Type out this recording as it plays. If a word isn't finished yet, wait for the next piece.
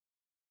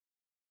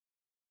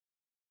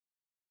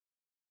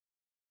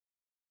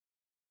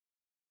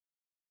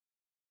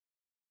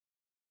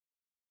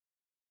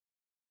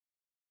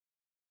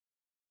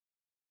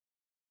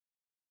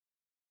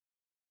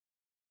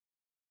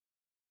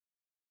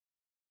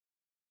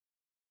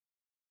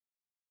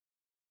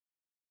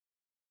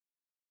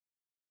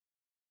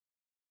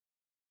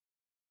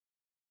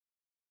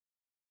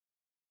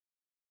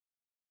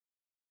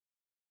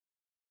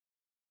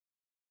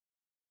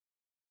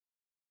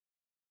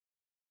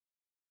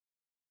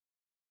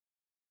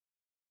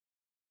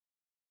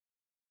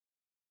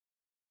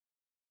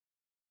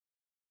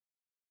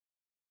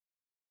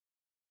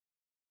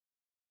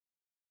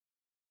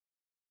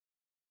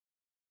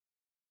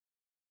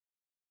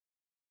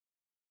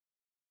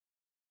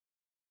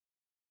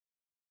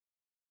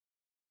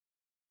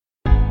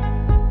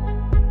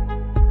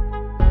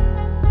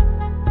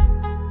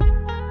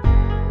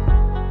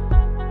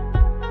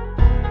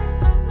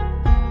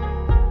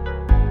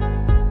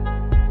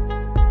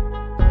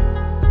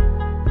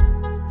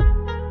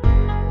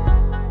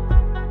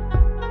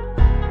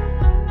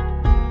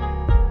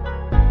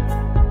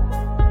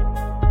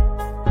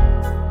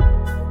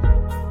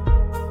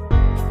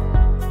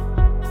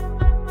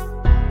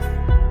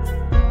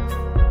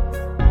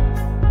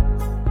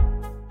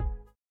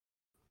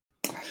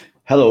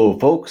Hello,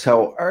 folks.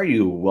 How are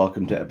you?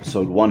 Welcome to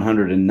episode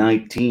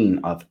 119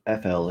 of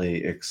FLA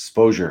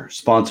Exposure,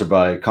 sponsored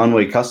by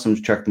Conway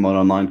Customs. Check them out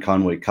online,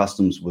 Conway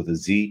Customs with a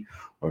Z,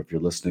 or if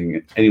you're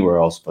listening anywhere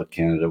else but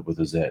Canada with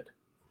a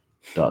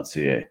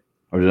Z.ca.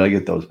 Or did I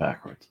get those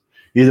backwards?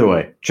 Either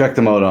way, check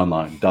them out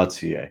online,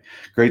 .ca.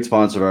 Great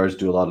sponsor of ours,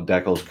 do a lot of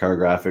decals, car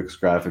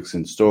graphics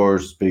in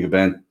stores, big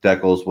event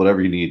decals,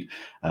 whatever you need.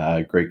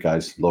 Great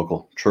guys,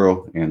 local,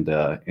 Truro, and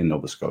in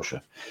Nova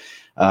Scotia.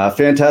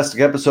 Fantastic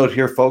episode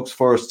here, folks,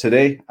 for us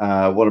today.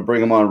 I want to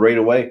bring him on right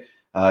away.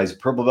 He's a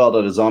purple belt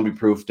at a zombie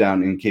proof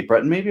down in Cape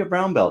Breton, maybe a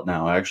brown belt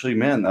now. Actually,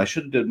 man, I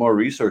should have did more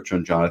research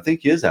on John. I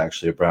think he is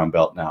actually a brown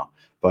belt now,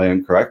 if I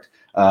am correct.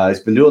 He's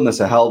been doing this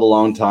a hell of a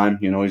long time.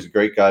 You know, he's a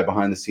great guy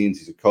behind the scenes.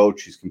 He's a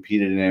coach. He's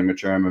competed in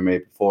amateur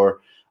MMA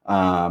before.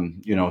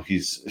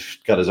 He's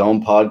got his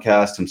own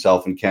podcast.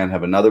 Himself and Ken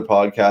have another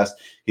podcast.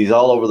 He's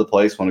all over the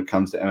place when it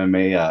comes to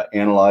MMA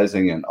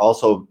analyzing and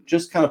also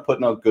just kind of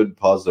putting out good,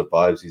 positive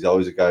vibes. He's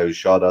always a guy who's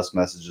shot us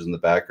messages in the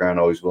background,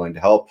 always willing to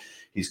help.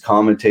 He's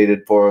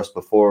commentated for us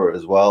before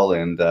as well,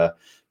 and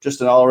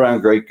just an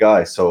all-around great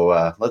guy.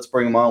 So let's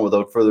bring him on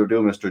without further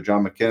ado, Mr.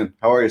 John McKinnon.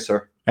 How are you,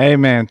 sir? Hey,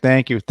 man.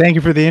 Thank you. Thank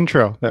you for the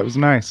intro. That was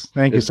nice.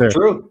 Thank you, sir. It's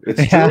true.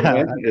 It's true,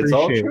 man. It's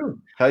all true.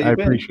 How you been?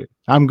 Appreciate it.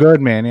 I'm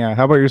good, man. Yeah.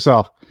 How about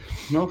yourself?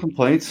 No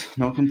complaints.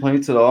 No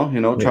complaints at all.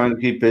 You know, trying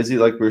to keep busy,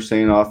 like we were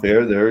saying off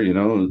air there. You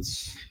know,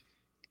 it's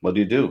what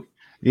do you do?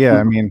 Yeah,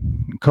 I mean,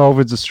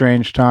 COVID's a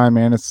strange time,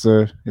 man. It's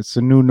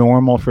a new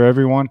normal for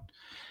everyone.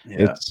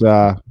 Yeah.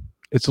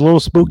 It's a little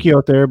spooky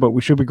out there, but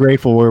we should be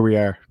grateful where we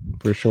are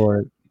for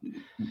sure.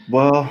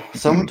 Well,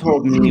 someone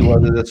told me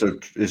whether this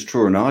is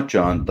true or not,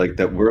 John, like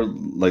that we're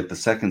like the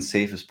second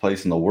safest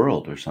place in the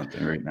world or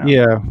something right now.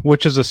 Yeah,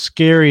 which is a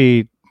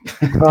scary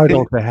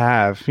title to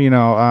have. You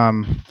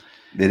know,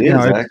 it is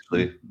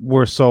actually.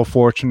 We're so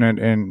fortunate,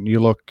 and you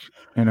look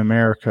in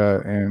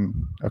America and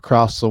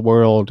across the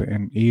world,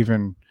 and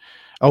even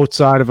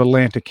outside of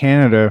Atlantic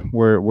Canada,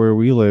 where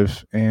we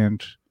live,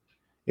 and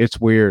it's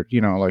weird.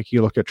 You know, like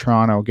you look at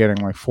Toronto getting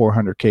like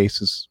 400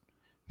 cases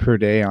per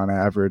day on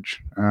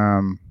average.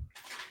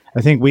 I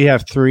think we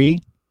have 3,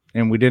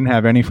 and we didn't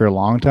have any for a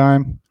long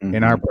time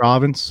in our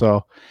province.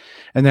 So,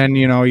 and then,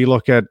 you know, you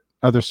look at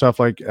other stuff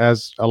like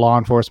as a law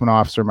enforcement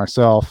officer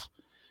myself,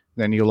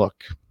 then you look,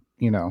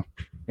 you know,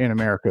 in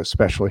America,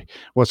 especially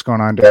what's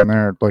going on down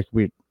there. Like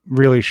we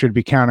really should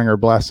be counting our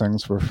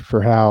blessings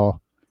for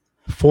how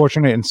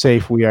fortunate and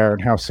safe we are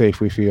and how safe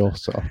we feel.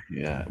 So,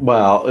 yeah.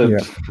 Well,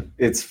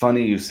 it's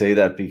funny you say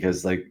that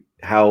because like,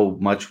 how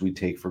much we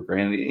take for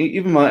granted,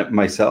 even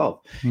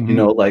myself, you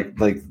know, like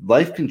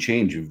life can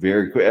change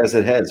very quick, as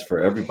it has for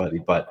everybody.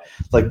 But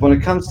like when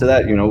it comes to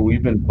that, you know,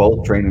 we've been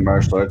both training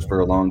martial arts for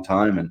a long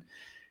time, and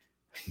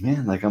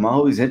man, like I'm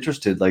always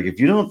interested. Like if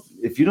you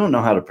don't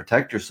know how to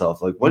protect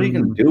yourself, like what are you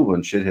going to do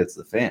when shit hits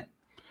the fan?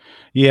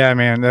 Yeah,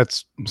 man,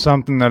 that's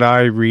something that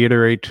I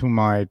reiterate to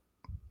my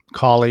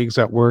colleagues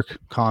at work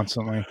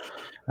constantly.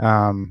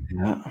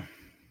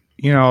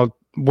 You know,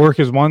 work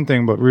is one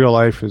thing, but real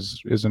life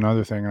is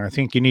another thing. And I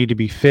think you need to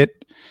be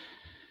fit.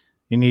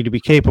 You need to be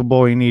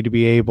capable. You need to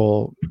be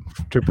able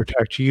to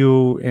protect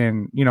you.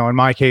 And, you know, in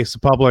my case, the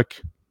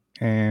public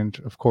and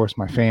of course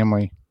my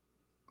family,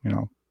 you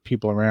know,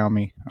 people around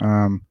me.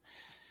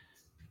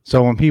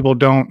 So when people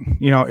don't,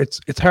 you know,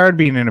 it's hard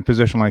being in a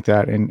position like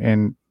that.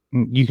 And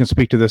you can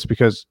speak to this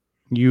because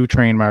you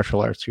train martial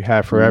arts. You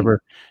have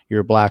forever.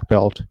 You're a black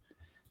belt.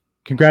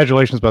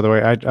 Congratulations, by the way.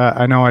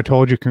 I know I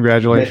told you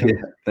congratulations.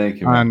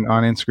 Thank you, on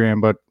Instagram,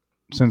 but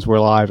since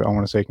we're live, I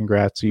want to say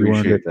congrats. You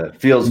appreciate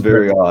that. Feels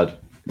very odd,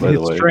 by the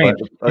way. Strange.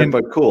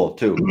 But cool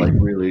too. Like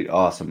really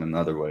awesome in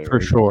another way. For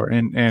sure,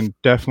 and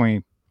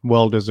definitely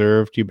well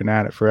deserved. You've been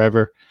at it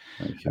forever.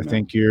 I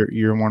think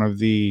you're one of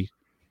the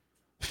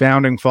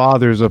founding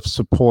fathers of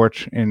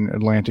support in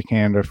Atlantic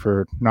Canada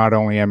for not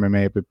only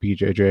MMA but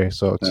BJJ.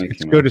 So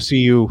it's good to see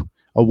you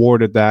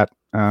awarded that.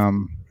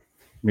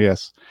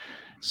 Yes.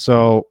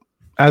 So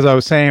as I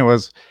was saying,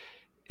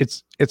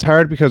 it's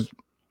hard because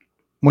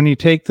when you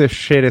take this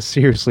shit as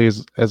seriously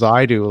as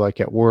I do,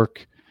 like at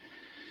work,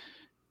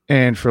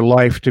 and for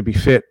life to be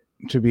fit,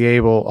 to be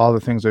able, all the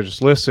things I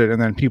just listed, and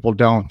then people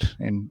don't,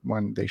 and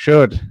when they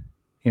should,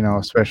 you know,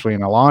 especially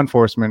in a law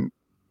enforcement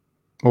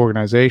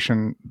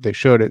organization, they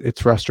should.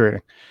 It's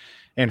frustrating.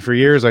 And for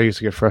years, I used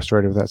to get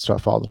frustrated with that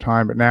stuff all the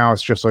time. But now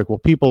it's just like, well,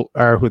 people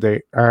are who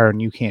they are,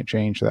 and you can't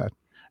change that.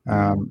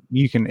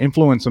 You can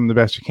influence them the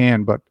best you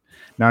can, but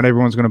not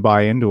everyone's going to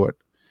buy into it.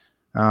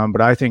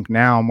 But I think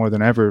now more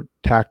than ever,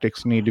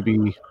 tactics need to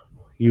be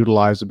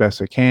utilized the best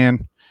they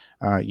can.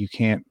 You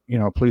can't, you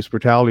know, police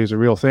brutality is a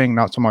real thing,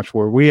 not so much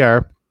where we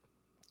are,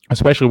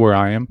 especially where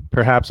I am,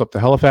 perhaps up the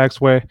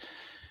Halifax way.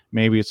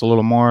 Maybe it's a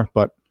little more,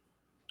 but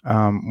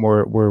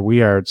where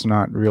we are, it's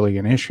not really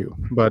an issue.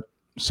 But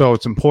so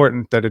it's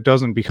important that it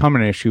doesn't become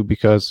an issue,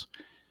 because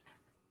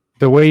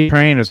the way you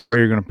train is where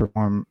you're going to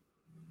perform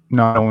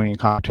not only in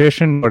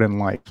competition, but in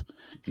life.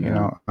 You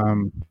know,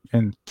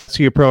 and that's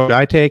the approach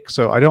I take.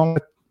 So I don't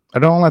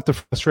let the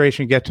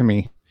frustration get to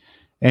me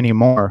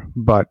anymore.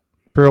 But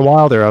for a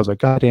while there, I was like,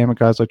 God damn it,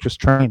 guys, like just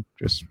train,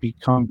 just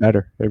become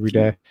better every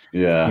day.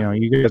 Yeah. You know,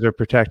 you guys are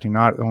protecting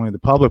not only the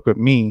public, but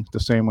me the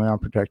same way I'm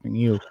protecting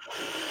you.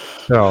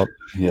 So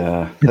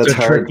yeah, it's that's a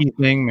hard. tricky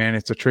thing, man.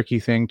 It's a tricky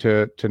thing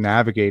to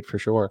navigate for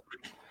sure.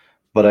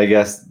 But I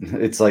guess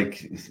it's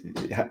like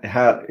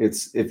how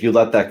it's if you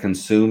let that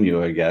consume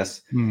you, I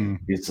guess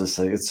it's just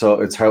like it's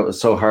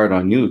so hard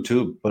on you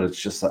too. But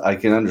it's just I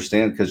can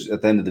understand because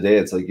at the end of the day,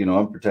 it's like, you know,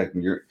 I'm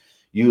protecting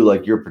you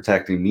like you're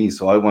protecting me.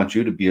 So I want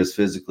you to be as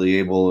physically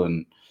able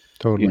and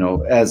Totally. you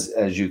know as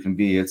you can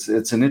be. It's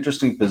an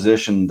interesting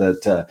position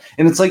that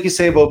and it's like you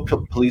say about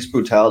police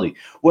brutality,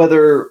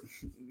 whether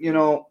you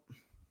know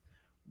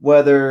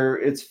whether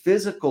it's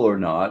physical or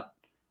not.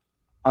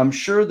 I'm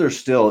sure there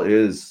still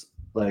is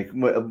like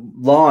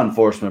law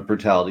enforcement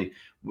brutality.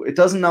 It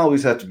doesn't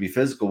always have to be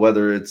physical,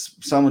 whether it's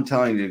someone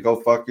telling you to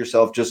go fuck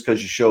yourself just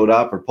because you showed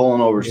up or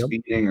pulling over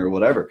speeding or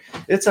whatever.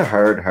 It's a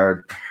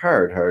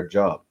hard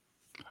job.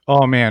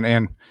 Oh man.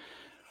 And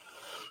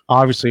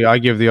obviously I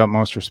give the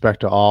utmost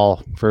respect to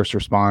all first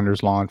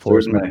responders, law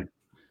enforcement. Certainly.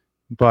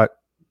 But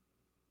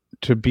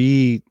to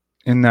be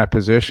in that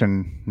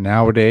position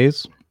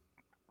nowadays,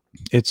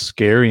 it's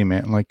scary,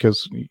 man. Like,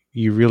 because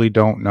you really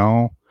don't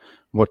know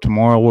what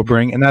tomorrow will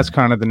bring. And that's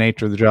kind of the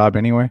nature of the job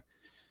anyway.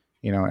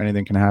 You know,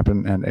 anything can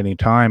happen at any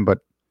time. But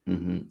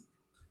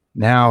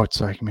now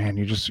it's like, man,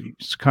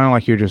 it's kind of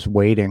like you're just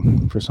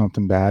waiting for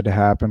something bad to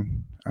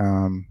happen.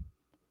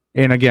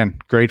 And again,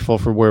 grateful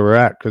for where we're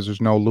at because there's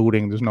no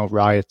looting, there's no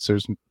riots,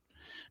 there's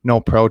no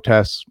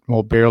protests,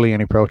 well, barely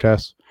any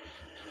protests.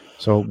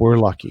 So we're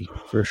lucky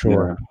for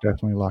sure. Yeah.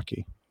 Definitely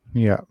lucky.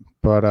 Yeah.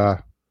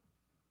 But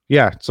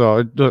yeah,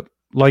 so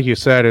like you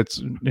said,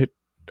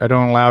 I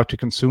don't allow it to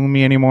consume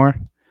me anymore.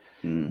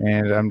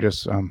 And I'm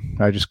just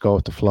I just go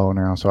with the flow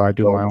now. So I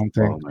do my own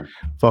thing,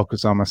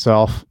 focus on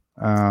myself.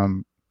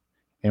 And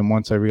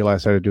once I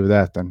realized how to do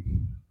that,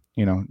 then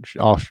you know,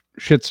 all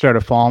shit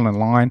started falling in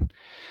line.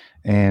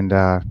 And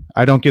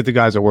I don't give the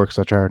guys at work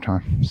such a hard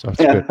time. So it's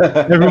good.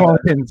 Everyone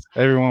wins.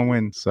 Everyone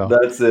wins. So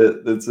that's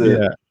it. That's it.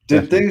 Yeah,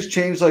 Did things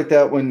change like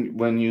that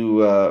when you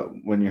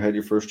had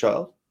your first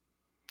child?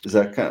 Is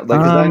that kind of like,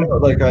 because I know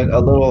like a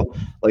little,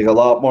 like a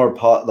lot more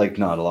like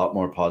not a lot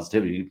more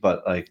positivity,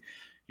 but like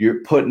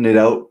you're putting it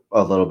out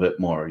a little bit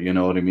more, you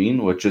know what I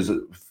mean? Which is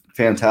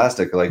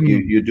fantastic. Like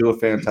you do a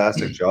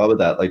fantastic job of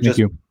that. Like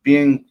just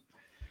being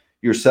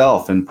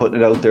yourself and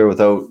putting it out there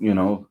without, you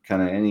know,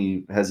 kind of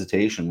any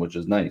hesitation, which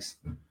is nice.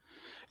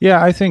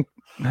 Yeah, I think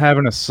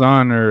having a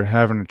son or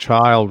having a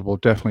child will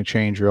definitely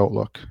change your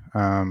outlook.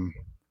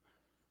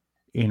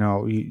 You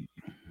know,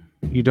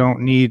 you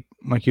don't need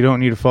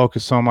to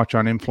focus so much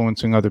on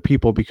influencing other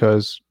people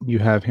because you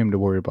have him to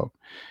worry about.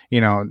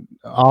 You know,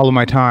 all of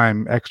my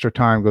time, extra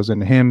time goes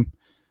into him,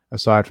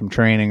 aside from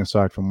training,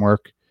 aside from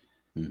work.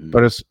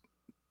 But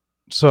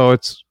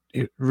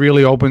it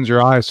really opens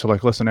your eyes to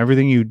like, listen,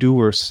 everything you do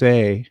or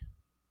say,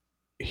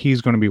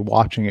 he's going to be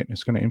watching it and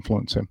it's going to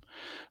influence him.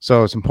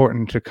 So it's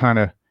important to kind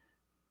of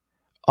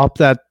up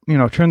that, you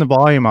know, turn the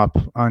volume up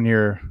on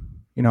your,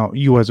 you know,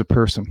 you as a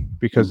person,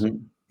 because,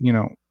 you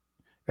know,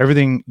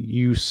 everything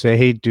you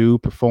say, do,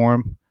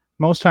 perform,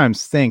 most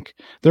times think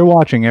they're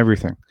watching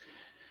everything.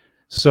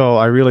 So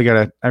I really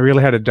had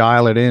to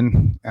dial it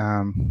in,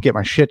 get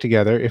my shit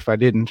together if I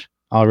didn't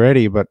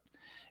already.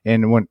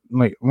 And when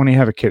you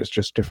have a kid, it's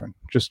just different.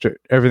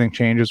 Everything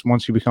changes.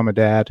 Once you become a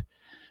dad,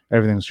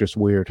 everything's just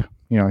weird.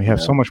 You know, you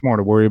have so much more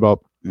to worry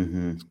about.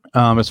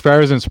 As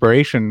far as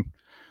inspiration,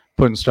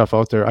 putting stuff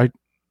out there,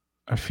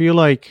 I feel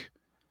like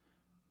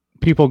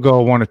people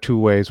go one of two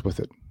ways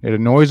with it. It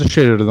annoys the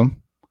shit out of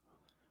them,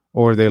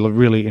 or they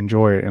really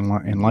enjoy it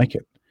and like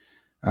it.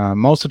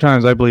 Most of the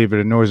times I believe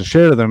it annoys the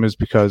shit out of them is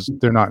because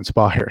they're not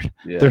inspired.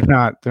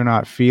 They're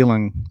not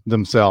feeling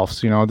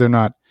themselves, you know, they're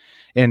not.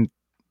 And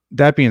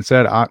that being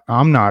said,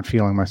 I'm not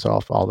feeling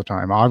myself all the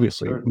time.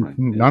 Obviously,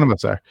 none of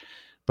us are.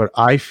 But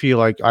I feel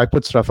like I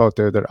put stuff out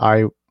there that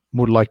I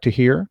would like to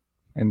hear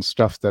and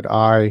stuff that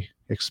I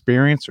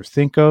experience or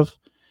think of.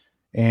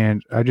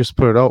 And I just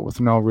put it out with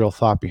no real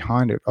thought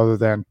behind it, other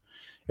than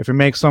if it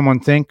makes someone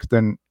think,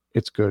 then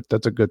it's good.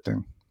 That's a good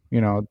thing. You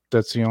know,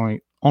 that's the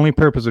only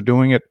purpose of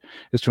doing it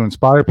is to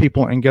inspire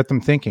people and get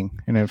them thinking.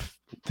 And if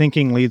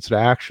thinking leads to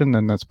action,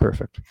 then that's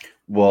perfect.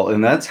 Well,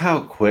 and that's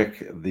how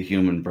quick the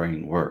human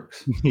brain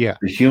works. Yeah.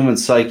 The human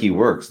psyche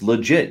works.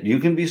 Legit. You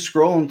can be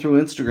scrolling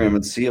through Instagram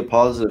and see a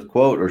positive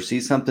quote or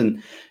see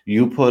something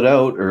you put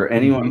out or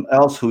anyone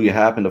else who you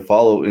happen to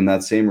follow in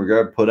that same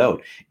regard put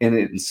out, and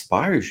it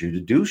inspires you to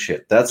do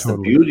shit. That's the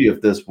beauty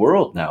of this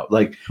world now.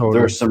 Like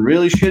there are some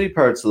really shitty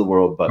parts of the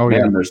world, but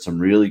there's some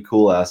really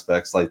cool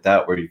aspects like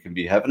that where you can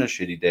be having a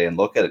shitty day and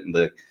look at it and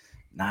be like,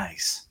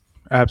 nice.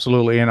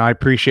 Absolutely. And I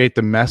appreciate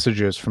the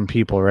messages from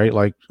people, right?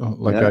 Like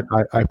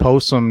I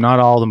post some, not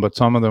all of them, but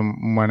some of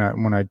them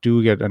when I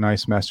do get a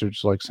nice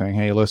message, like saying,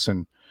 hey,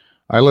 listen,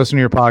 I listened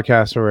to your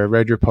podcast or I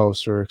read your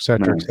post or et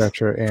cetera, et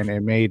cetera. And it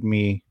made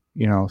me,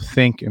 you know,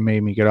 think, it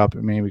made me get up,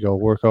 it made me go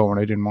work out when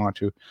I didn't want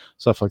to,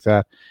 stuff like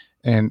that.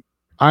 And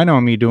I know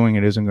me doing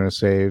it isn't going to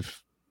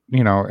save,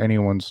 you know,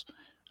 anyone's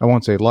I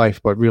won't say life,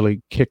 but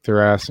really kick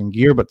their ass in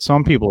gear. But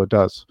some people it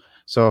does.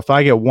 So if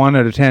I get 1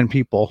 out of 10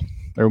 people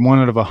or 1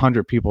 out of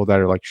 100 people that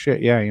are like,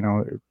 shit, yeah, you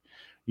know,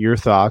 your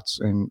thoughts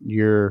and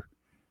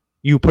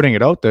you putting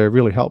it out there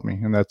really helped me.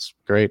 And that's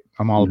great.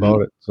 I'm all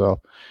about it. So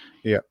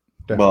yeah.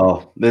 Definitely.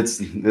 Well,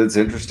 it's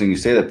interesting you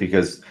say that,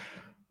 because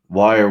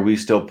why are we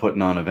still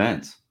putting on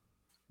events?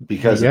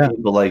 Because of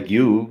people like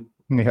you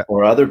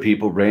or other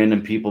people,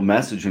 random people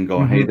message and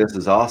go, hey, this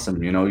is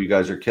awesome. You know, you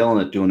guys are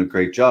killing it, doing a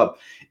great job.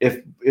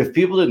 If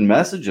people didn't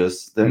message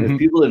us, then if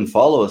people didn't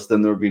follow us,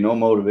 then there would be no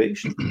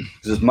motivation.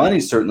 Because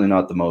money's certainly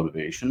not the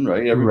motivation,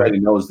 right? Everybody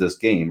knows this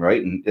game,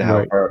 right? And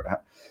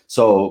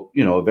so,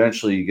 you know,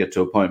 eventually you get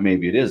to a point,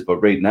 maybe it is, but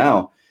right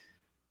now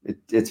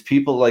it's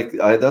people like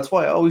that's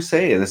why I always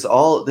say this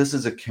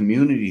is a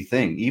community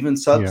thing. Even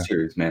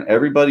sub-series, man,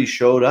 everybody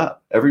showed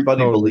up,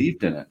 everybody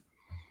believed in it.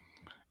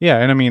 Yeah,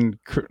 and I mean,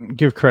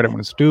 give credit when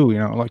it's due. You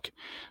know, like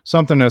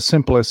something as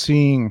simple as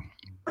seeing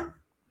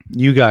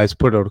you guys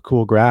put out a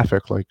cool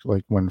graphic, like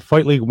when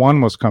Fight League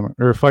 1 was coming,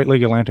 or Fight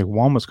League Atlantic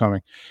 1 was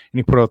coming, and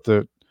you put out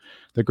the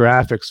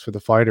graphics for the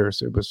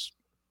fighters.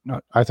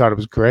 I thought it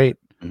was great.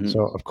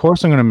 So of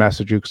course I'm going to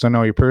message you because I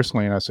know you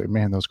personally, and I say,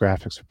 man, those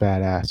graphics are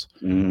badass.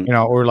 You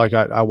know, or like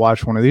I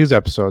watched one of these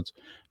episodes,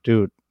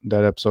 dude,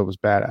 that episode was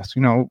badass.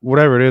 You know,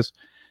 whatever it is.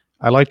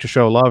 I like to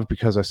show love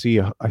because I see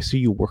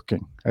you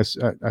working.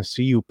 I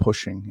see you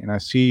pushing, and I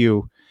see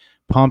you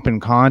pumping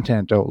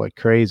content out like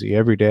crazy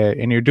every day.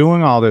 And you're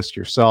doing all this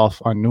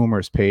yourself on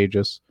numerous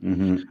pages.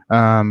 And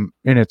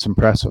it's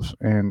impressive.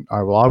 And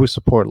I will always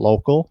support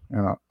local,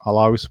 and I'll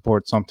always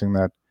support something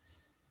that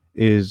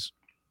is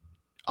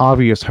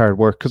obvious hard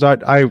work. Because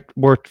I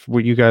worked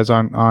with you guys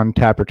on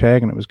Tapper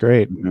Tag, and it was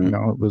great. You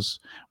know,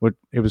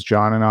 it was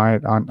John and I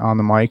on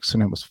the mics,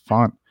 and it was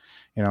fun.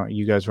 You know,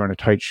 you guys run a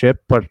tight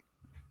ship, but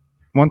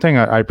one thing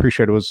I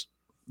appreciated was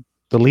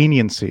the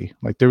leniency.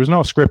 Like there was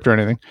no script or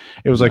anything.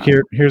 It was like,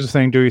 here's the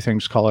thing, do your thing,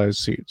 just call it as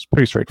see. It's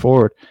pretty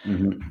straightforward.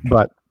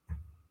 But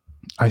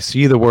I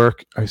see the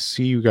work. I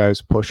see you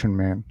guys pushing,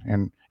 man.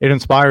 And it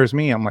inspires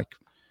me. I'm like,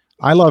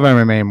 I love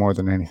MMA more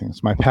than anything.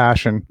 It's my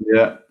passion.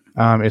 Yeah.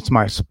 It's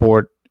my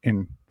sport.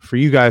 And for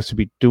you guys to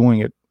be doing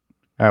it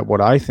at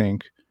what I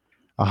think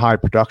a high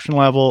production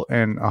level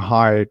and a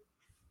high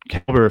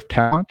caliber of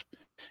talent,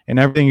 and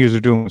everything you're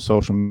doing with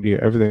social media,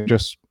 everything,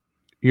 just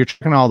you're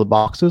checking all the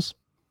boxes.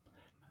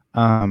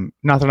 Not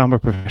that I'm a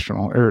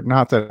professional, or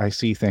not that I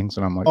see things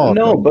and I'm like, oh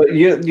no, but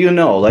you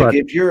know, like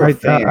if you're a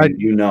fan,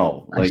 you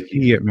know, like I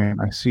see it, man.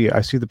 I see it.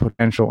 I see the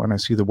potential, and I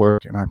see the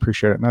work, and I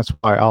appreciate it. And that's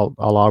why I'll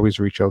always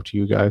reach out to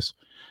you guys.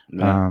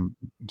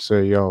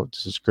 Say, yo,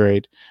 this is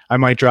great. I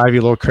might drive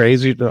you a little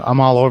crazy. I'm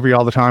all over you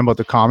all the time about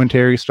the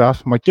commentary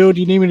stuff. I'm like, dude,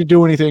 you need me to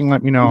do anything?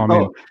 Let me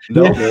know.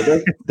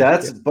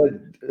 That's but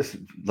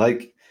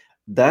like.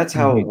 That's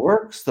how it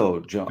works,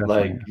 though, John.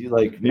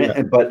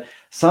 Man, but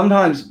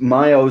sometimes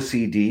my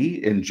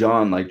OCD and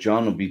John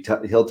will be,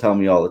 he'll tell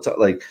me all the time,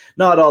 like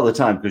not all the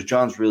time, because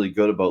John's really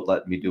good about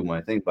letting me do my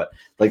thing. But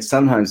like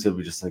sometimes he'll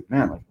be just like,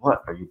 man, like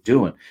what are you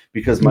doing?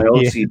 Because my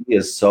OCD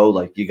is so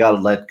like you got to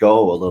let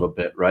go a little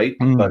bit, right?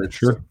 But it's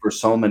for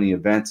so many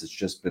events, it's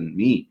just been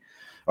me,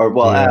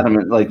 or Adam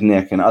and like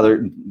Nick and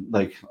other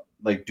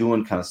like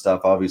doing kind of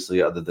stuff.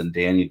 Obviously, other than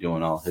Danny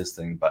doing all his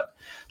thing, but.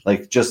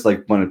 Like just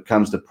like when it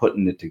comes to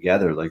putting it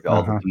together, like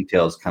all the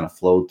details kind of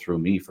flowed through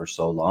me for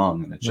so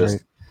long, and it's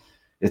just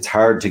it's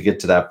hard to get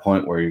to that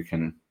point where you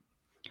can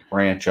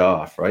branch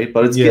off, right?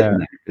 But it's getting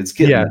there. It's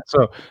getting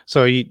there.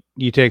 So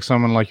you take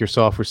someone like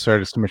yourself who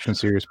started Submission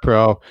Series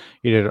Pro,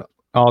 you did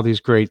all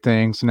these great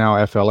things,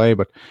 now FLA,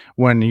 but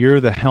when you're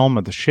the helm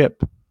of the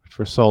ship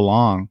for so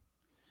long,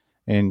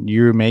 and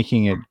you're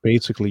making it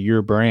basically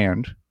your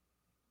brand,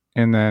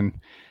 and then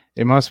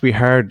it must be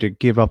hard to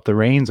give up the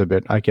reins a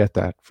bit. I get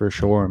that for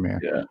sure, man.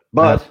 Yeah,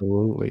 but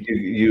absolutely,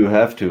 you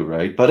have to,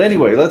 right? But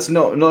anyway, let's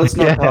not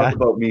talk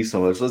about me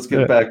so much. Let's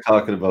get back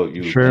talking about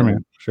you. Sure,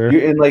 man. Sure.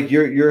 And like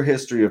your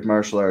history of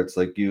martial arts,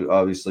 like you've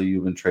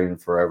been training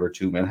forever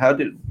too, man. How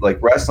did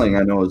like wrestling?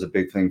 I know is a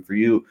big thing for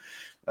you.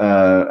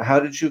 How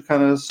did you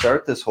kind of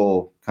start this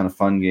whole kind of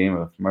fun game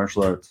of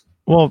martial arts?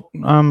 Well,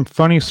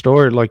 funny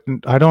story. Like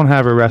I don't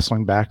have a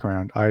wrestling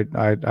background.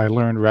 I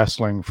learned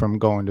wrestling from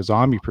going to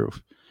Zombie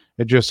Proof.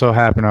 It just so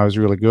happened I was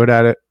really good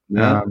at it.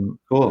 Yeah,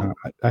 cool.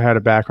 I had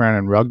a background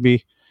in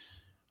rugby,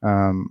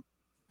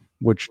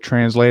 which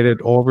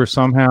translated over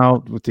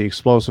somehow with the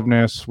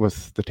explosiveness,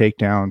 with the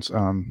takedowns,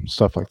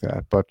 stuff like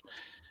that. But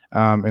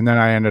and then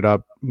I ended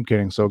up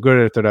getting so good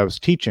at it that I was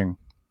teaching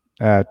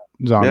at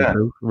Zombie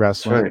Proof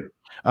Wrestling.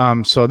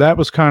 Right. So that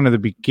was kind of the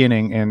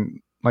beginning. And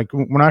like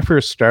when I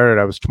first started,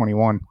 I was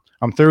 21.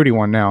 I'm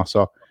 31 now.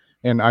 So,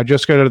 and I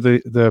just got out of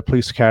the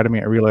police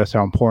academy. I realized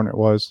how important it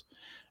was.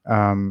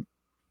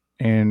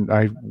 And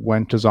I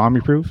went to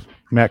Zombie Proof,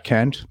 met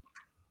Kent,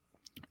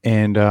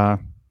 and I've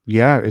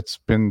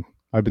been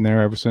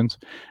there ever since.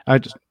 I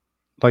just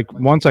like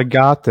once I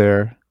got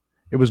there,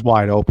 it was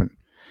wide open.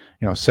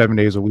 7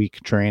 days a week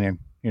training.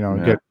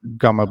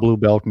 Got my blue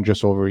belt in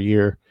just over a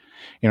year.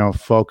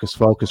 Focus,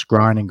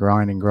 grinding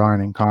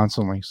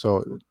constantly.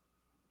 So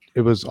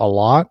it was a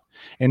lot,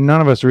 and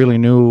none of us really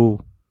knew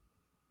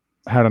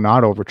how to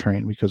not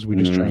overtrain because we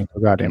just trained so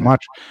goddamn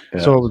much.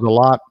 Yeah. So it was a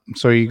lot.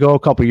 So you go a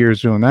couple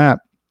years doing that,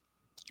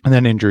 and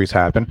then injuries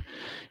happen.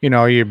 You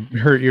know, you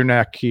hurt your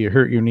neck, you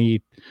hurt your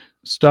knee,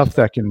 stuff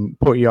that can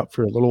put you up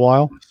for a little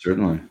while.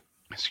 Certainly.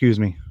 Excuse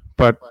me.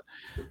 But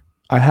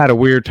I had a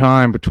weird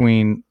time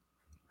between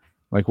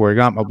like where I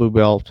got my blue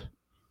belt.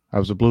 I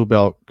was a blue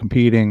belt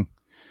competing,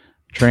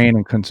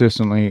 training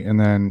consistently, and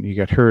then you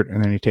get hurt,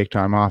 and then you take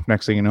time off.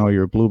 Next thing you know,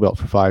 you're a blue belt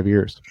for 5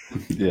 years.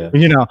 Yeah.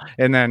 You know,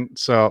 and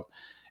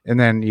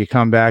then you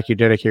come back, you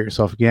dedicate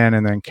yourself again,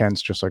 and then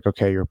Ken's just like,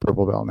 okay, you're a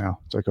purple belt now.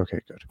 It's like, okay,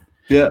 good.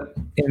 Yeah.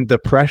 And the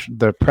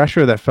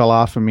pressure that fell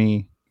off of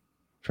me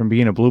from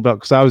being a blue belt,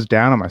 because I was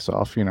down on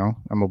myself, you know,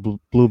 I'm a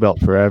blue belt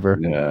forever.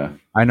 Yeah.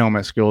 I know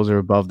my skills are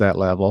above that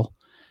level.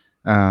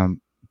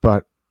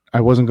 But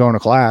I wasn't going to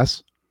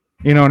class.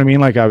 You know what I mean?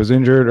 Like I was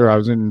injured or I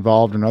was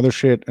involved in other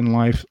shit in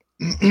life.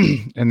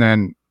 And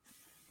then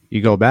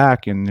you go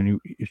back and then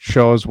it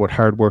shows what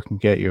hard work can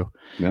get you.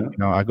 Yeah. You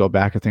know, I go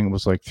back, I think it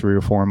was like 3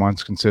 or 4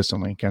 months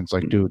consistently. Ken's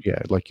like, dude,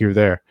 yeah, like you're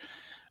there.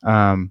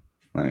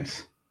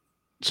 Nice.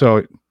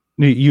 So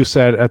you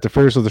said at the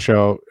first of the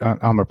show,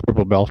 I'm a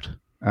purple belt.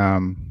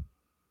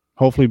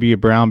 Hopefully be a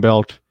brown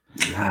belt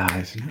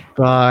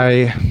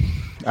by,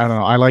 I don't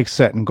know. I like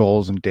setting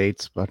goals and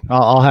dates, but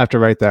I'll have to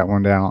write that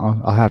one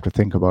down. I'll have to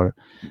think about it.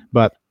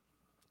 But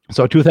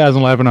so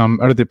 2011,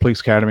 I'm out of the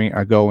police academy.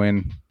 I go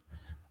in,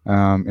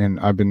 and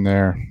I've been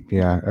there,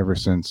 ever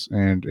since,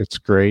 and it's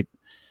great.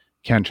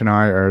 Kent and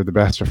I are the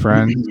best of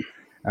friends.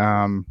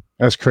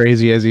 As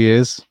crazy as he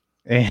is,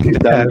 and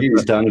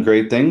he's done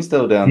great things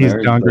though down there.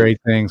 He's done great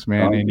things,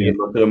 man. And you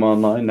look at him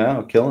online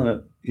now, killing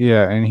it.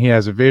 Yeah, and he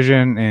has a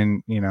vision,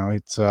 and you know,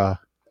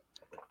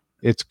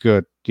 it's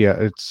good. Yeah,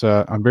 it's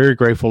I'm very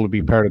grateful to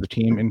be part of the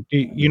team, and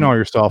you know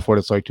yourself what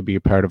it's like to be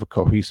a part of a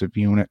cohesive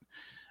unit.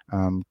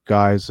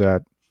 Guys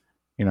that,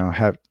 you know,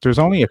 there's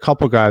only a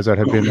couple guys that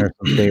have been there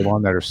since day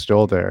one that are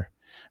still there.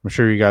 I'm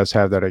sure you guys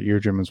have that at your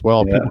gym as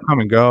well. Yeah. People come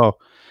and go,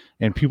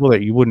 and people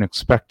that you wouldn't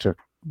expect to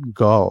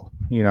go,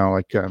 you know,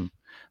 like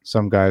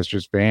some guys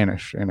just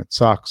vanish, and it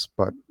sucks.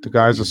 But the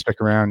guys that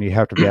stick around, you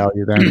have to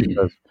value them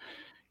because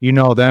you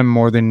know them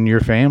more than your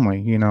family.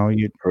 You know,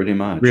 you pretty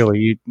much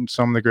really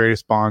some of the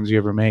greatest bonds you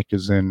ever make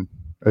is in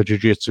a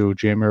jiu-jitsu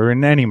gym or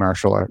in any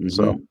martial art.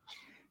 So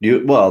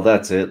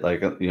that's it.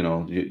 Like, you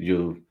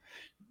know,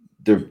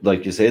 they're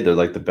like you say, they're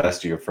like the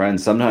best of your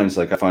friends. Sometimes,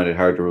 like, I find it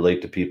hard to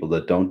relate to people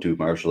that don't do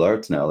martial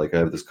arts now. Like, I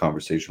have this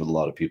conversation with a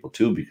lot of people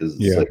too, because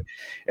it's like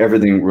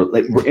everything.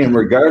 Like, and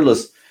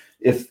regardless,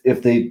 if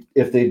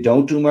they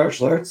don't do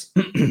martial arts,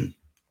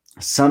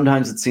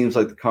 sometimes it seems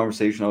like the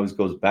conversation always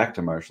goes back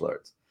to martial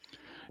arts.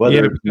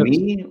 Whether it's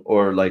me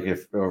or like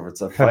if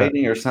it's a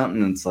fighting or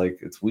something, it's like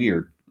it's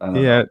weird.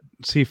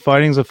 See,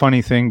 fighting's a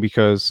funny thing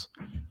because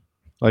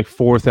like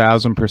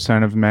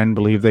 4,000% of men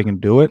believe they can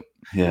do it.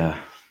 Yeah.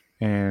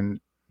 And,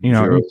 you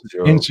know,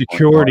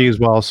 insecurity as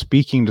well,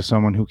 speaking to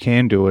someone who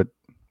can do it,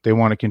 they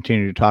want to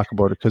continue to talk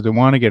about it because they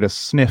want to get a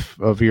sniff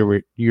of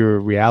your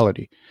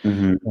reality.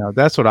 You know,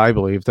 that's what I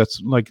believe.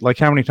 That's like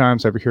how many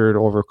times have you heard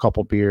over a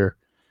couple beer,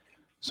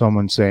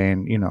 someone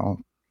saying, you know,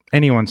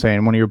 anyone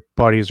saying, one of your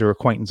buddies or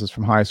acquaintances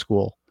from high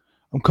school,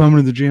 I'm coming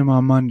to the gym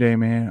on Monday,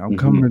 man. I'm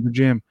coming to the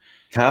gym.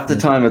 Half the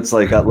time it's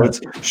like,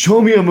 let's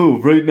show me a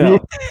move right now.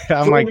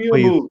 I'm like,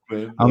 please.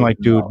 I'm like,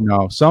 dude,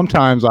 no.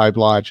 Sometimes I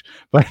oblige,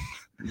 but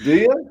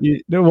do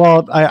you?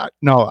 Well, I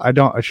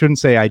don't. I shouldn't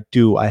say I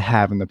do. I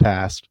have in the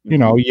past. You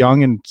know,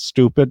 young and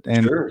stupid,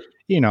 and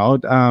you know,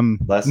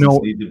 lessons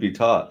need to be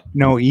taught.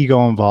 No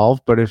ego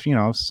involved. But if you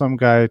know some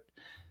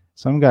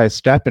guy's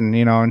stepping,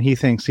 you know, and he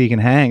thinks he can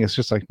hang, it's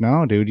just like,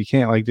 no, dude, you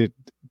can't. Like,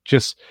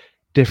 just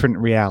different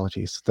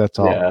realities. That's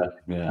all.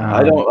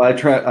 Yeah. I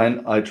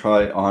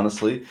try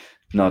honestly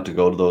not to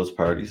go to those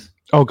parties.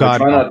 Oh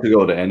God, I try not to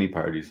go to any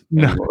parties.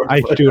 No,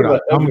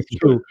 I'm with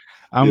you.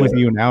 I'm with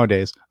you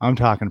nowadays. I'm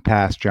talking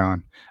past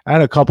John. I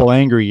had a couple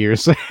angry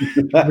years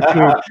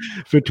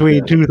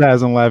between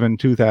 2011,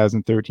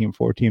 2013,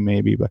 14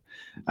 maybe, but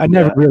I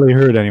never really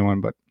hurt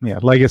anyone. But yeah,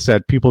 like I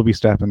said, people be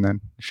stepping,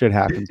 then shit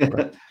happens.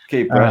 But,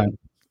 Cape Breton.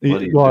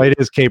 It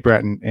is Cape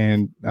Breton,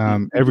 and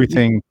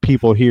everything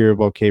people hear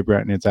about Cape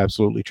Breton, it's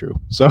absolutely true.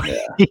 So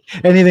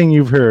anything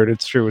you've heard,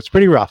 it's true. It's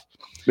pretty rough.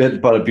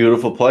 But a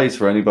beautiful place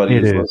for anybody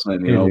who's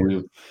listening. You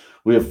know,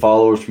 we have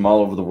followers from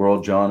all over the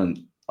world, John, and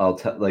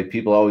like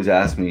people always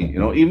ask me, you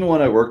know, even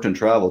when I worked in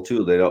travel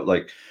too, they don't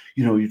like,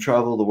 you know, you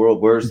travel the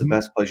world. Where's the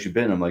best place you've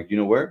been? I'm like, you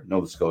know where?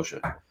 Nova Scotia.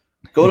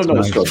 Go to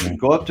Nova Scotia. Man.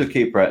 Go up to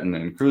Cape Breton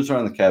and cruise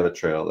around the Cabot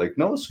Trail. Like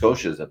Nova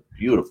Scotia is a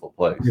beautiful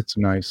place. It's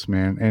nice,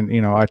 man. And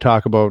you know, I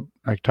talked about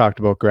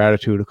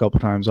gratitude a couple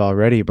times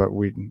already, but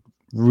we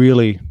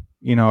really,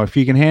 you know, if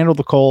you can handle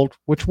the cold,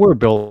 which we're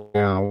built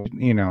now,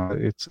 you know,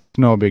 it's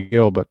no big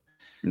deal. But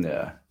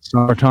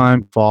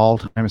summertime, fall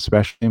time,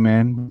 especially,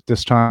 man,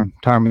 this time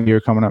of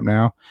year coming up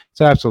now,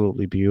 it's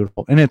absolutely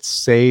beautiful, and it's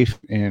safe,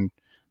 and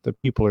the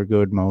people are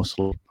good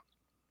mostly.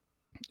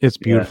 It's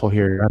beautiful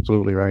here. You're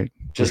absolutely right.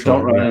 Just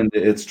don't run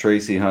into It's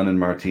Tracy, Hun, and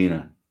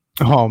Martina.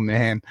 Oh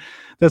man,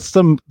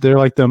 they're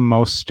like the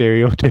most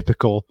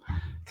stereotypical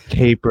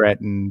Cape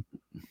Breton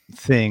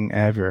thing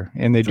ever,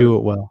 and they do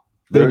it well.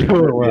 They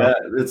do it well. Yeah,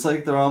 it's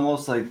like they're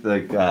almost like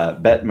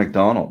Bet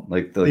McDonald,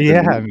 like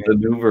Yeah, the man,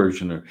 new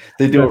version. Or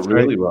they do it that's right.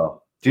 really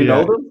well. Do you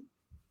know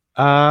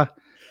Yeah, them?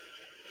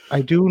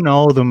 I do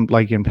know them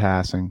like in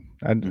passing.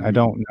 I Mhm.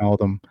 don't know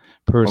them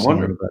I personally,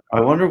 wonder. but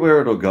I wonder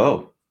where it'll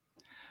go.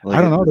 Like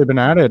I don't it. know. They've been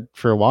at it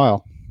for a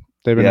while.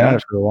 They've been at Yeah.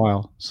 it for a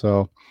while.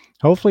 So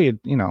hopefully,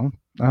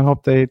 I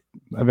hope they Yeah.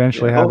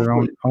 eventually have their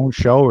Hopefully. own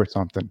show or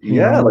something.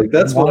 Yeah, Like, like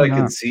that's what why I could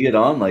not? see it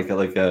on, like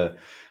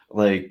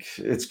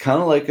it's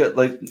kind of like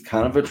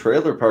kind of a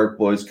Trailer Park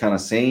Boys kind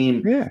of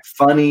same Yeah.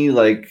 funny,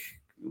 like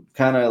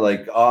kind of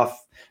like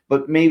off,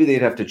 but maybe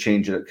they'd have to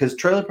change it because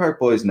Trailer Park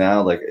Boys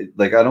now, like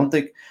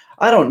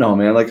I don't know,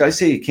 man. Like I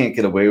say, you can't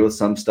get away with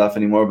some stuff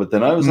anymore. But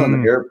then I was on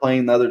the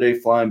airplane the other day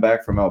flying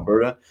back from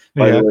Alberta.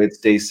 By the Yeah. way, it's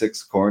day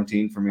 6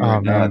 quarantine for me Oh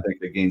right now. I man. think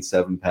I gained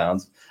 7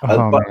 pounds.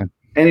 Oh But man.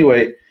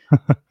 anyway,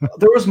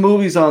 there was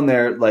movies on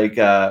there like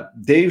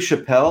Dave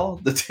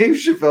Chappelle, the Dave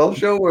Chappelle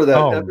show, where that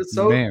Oh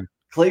episode, man.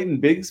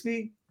 Clayton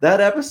Bigsby,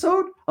 that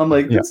episode, I'm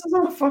like, Yeah. this is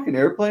on a fucking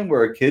airplane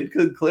where a kid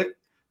could click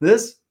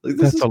this. Like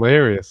this That's is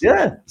hilarious.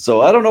 yeah.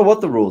 So I don't know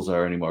what the rules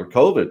are anymore.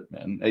 COVID,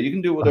 man, you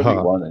can do whatever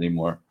you want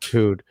anymore.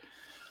 Dude,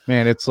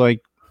 man, it's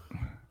like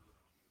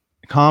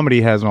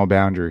comedy has no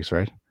boundaries,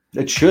 right?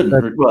 It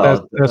shouldn't.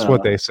 That's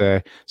what they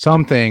say.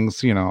 Some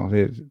things,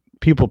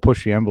 people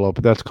push the envelope,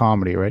 but that's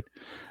comedy, right?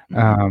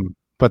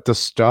 But the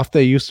stuff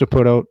they used to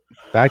put out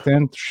back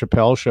then,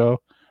 Chappelle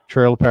Show,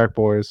 Trailer Park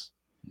Boys,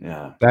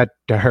 yeah, that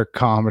dark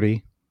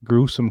comedy,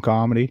 gruesome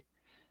comedy,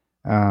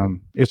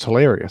 it's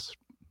hilarious,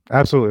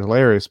 absolutely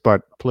hilarious,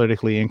 but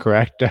politically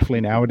incorrect,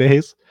 definitely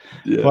nowadays.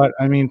 yeah. But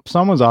I mean,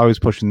 someone's always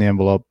pushing the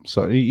envelope,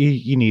 so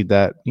you need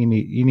that. You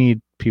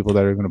need people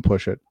that are going to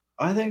push it.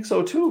 I think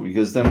so too,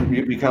 because then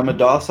you become a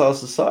docile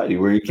society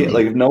where you can't,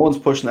 like, if no one's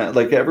pushing that,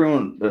 like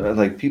everyone,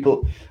 like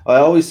people. I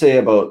always say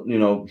about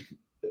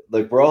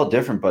like we're all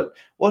different, but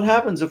what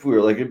happens if we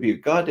were like it'd be a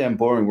goddamn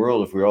boring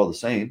world if we were all the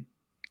same.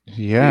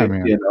 Yeah,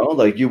 man.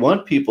 Like you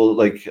want people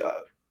like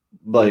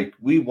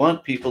we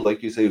want people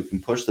like you say who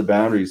can push the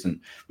boundaries,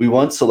 and we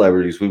want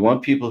celebrities. We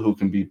want people who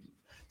can be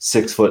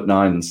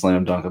 6'9" and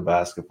slam dunk a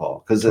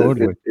basketball because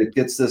Totally. it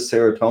gets this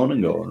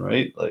serotonin going,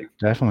 right? Like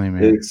Definitely, it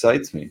man.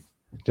 excites me.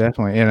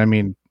 Definitely. And I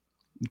mean,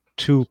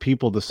 two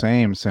people the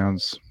same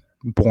sounds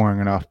boring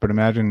enough, but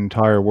imagine an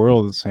entire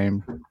world the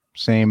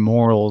same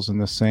morals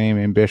and the same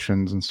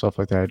ambitions and stuff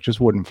like that. It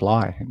just wouldn't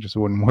fly. It just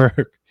wouldn't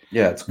work.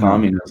 Yeah, it's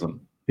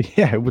communism.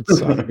 Yeah, it would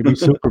suck. It'd be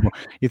super.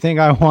 You think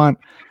I want,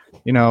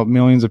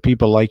 millions of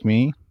people like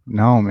me?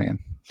 No, man.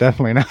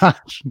 Definitely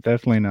not.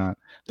 Definitely not.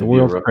 The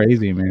world's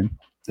crazy, man.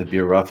 It'd be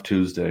a rough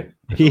Tuesday.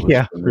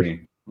 Yeah,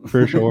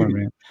 for sure,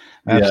 man.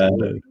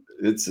 Absolutely. Yeah,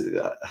 it's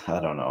I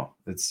don't know.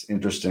 It's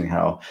interesting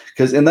how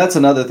and that's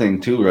another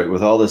thing too, right?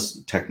 With all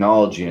this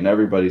technology and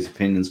everybody's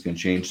opinions can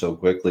change so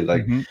quickly.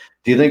 Like, do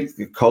you think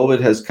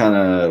COVID has kind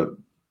of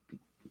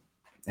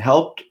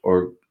helped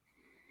or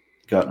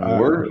gotten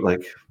worse?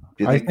 Like,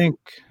 I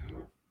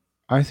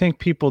think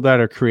people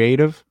that are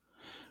creative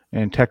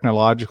and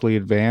technologically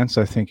advanced,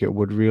 I think it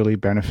would really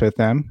benefit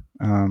them,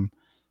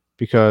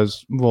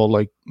 because, well,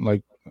 like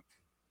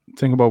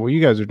think about what you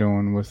guys are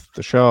doing with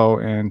the show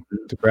and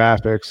the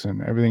graphics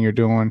and everything you're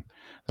doing,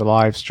 the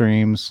live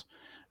streams,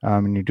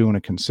 and you're doing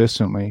it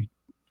consistently.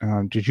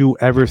 Did you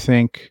ever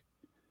think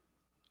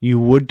you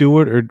would do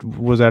it, or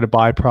was that a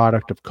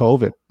byproduct of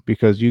COVID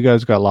because you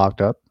guys got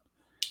locked up?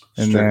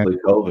 And strictly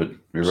COVID.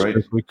 You're right.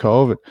 Strictly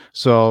COVID.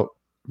 So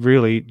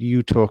really,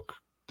 you took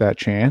that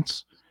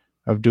chance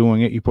of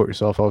doing it. You put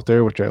yourself out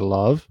there, which I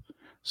love.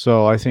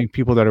 So I think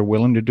people that are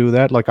willing to do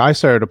that, like I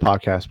started a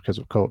podcast because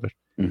of COVID.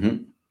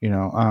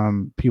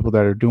 People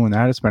that are doing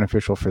that, it's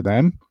beneficial for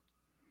them.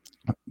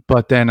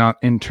 But then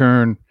in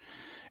turn,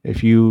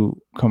 if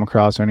you come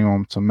across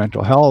anyone with some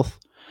mental health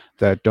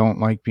that don't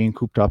like being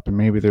cooped up, and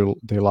maybe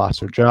they lost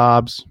their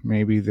jobs,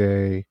 maybe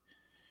they,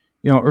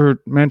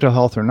 or mental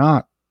health or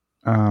not,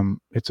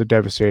 it's a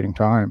devastating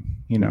time.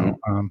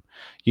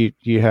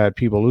 You had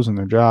people losing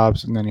their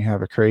jobs, and then you have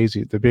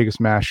the biggest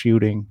mass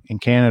shooting in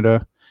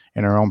Canada,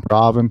 in our own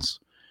province.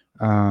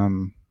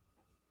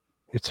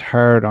 It's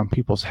hard on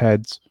people's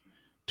heads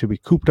to be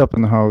cooped up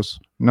in the house,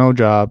 no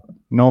job,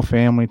 no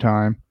family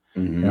time.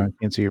 You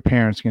can't see your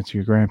parents, can't see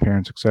your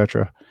grandparents,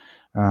 etc.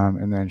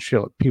 And then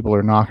people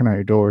are knocking at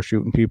your door,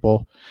 shooting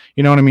people.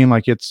 You know what I mean?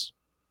 Like it's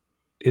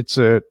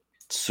a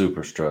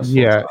super stressful.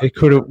 Yeah, it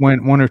could have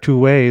went one or two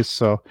ways.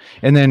 So,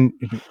 and then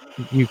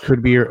you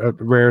could be a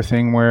rare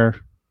thing where,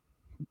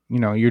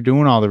 you're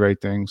doing all the right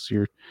things.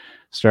 You're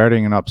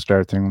starting an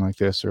upstart thing like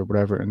this or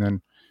whatever, and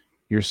then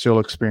you're still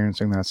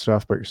experiencing that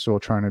stuff, but you're still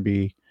trying to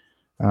be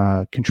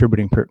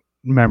contributing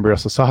member of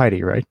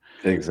society, right?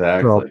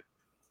 Exactly. So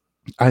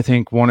I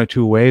think one or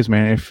two ways,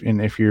 man.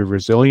 If you're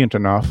resilient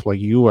enough, like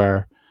you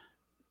are,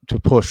 to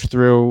push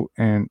through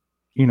and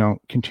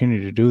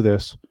continue to do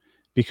this,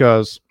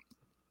 because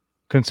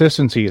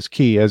consistency is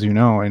key, as you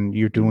know, and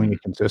you're doing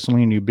it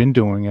consistently, and you've been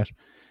doing it,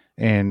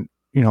 and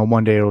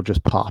one day it'll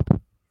just pop.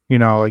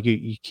 Like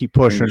you keep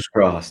pushing. Fingers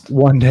crossed.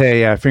 One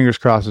day, yeah, fingers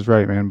crossed is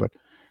right, man. But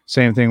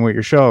same thing with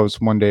your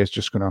shows. One day it's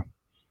just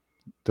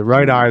the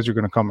right eyes are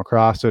gonna come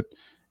across it,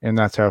 and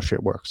that's how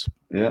shit works.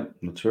 Yeah,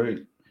 that's right.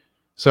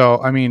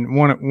 So, I mean,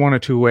 one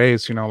of two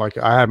ways, like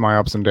I had my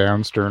ups and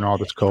downs during all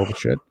this COVID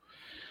shit.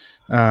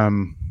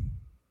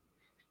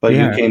 But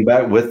you came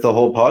back with the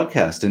whole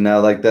podcast, and now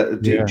like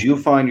that, do you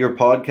find your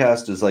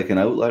podcast is like an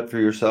outlet for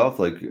yourself?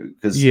 Like,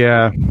 because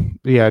yeah,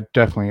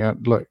 definitely.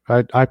 Look,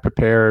 I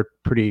prepare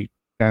pretty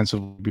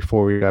extensively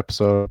before each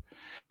episode.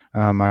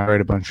 I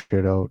write a bunch of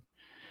shit out,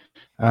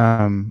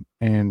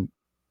 and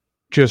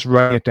just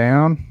write it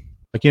down.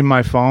 Like in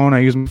my phone, I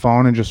use my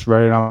phone and just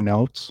write it on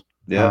notes.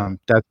 Yeah,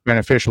 that's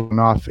beneficial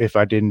enough if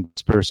I didn't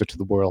disperse it to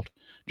the world,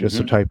 just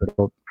to type it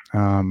out.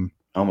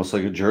 Almost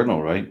like a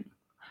journal, right?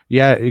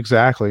 Yeah,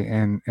 exactly.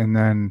 And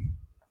then,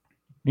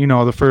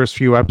 the first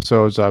few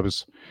episodes, I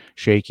was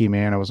shaky,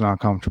 man. I was not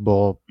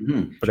comfortable,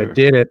 but sure. I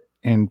did it.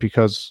 And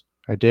because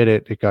I did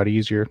it, it got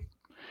easier.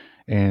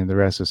 And the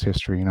rest is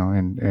history,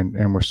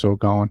 and we're still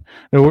going.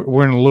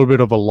 We're in a little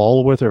bit of a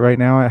lull with it right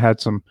now. I had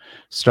some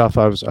stuff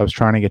I was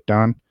trying to get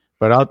done,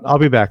 but I'll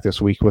be back this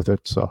week with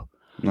it. So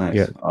nice,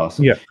 yeah,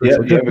 awesome. Yeah,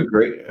 sure. You have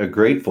a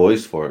great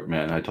voice for it,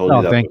 man. I told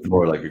you that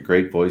before. Like a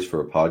great voice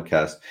for a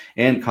podcast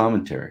and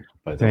commentary.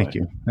 By the way. Thank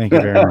you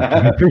very much.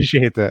 I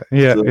appreciate that.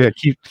 Yeah, so,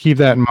 keep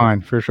that in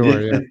mind for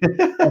sure.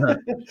 Yeah.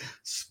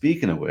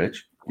 Speaking of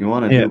which, you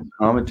want to do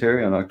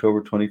commentary on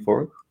October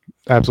 24th?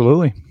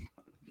 Absolutely.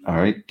 All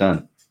right,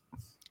 done.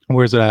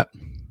 Where's it at?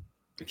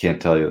 I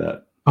can't tell you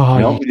that. Oh,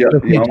 you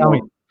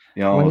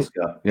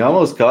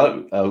almost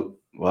got out.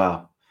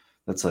 Wow,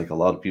 that's like a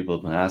lot of people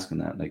have been asking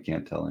that, and I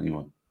can't tell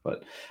anyone.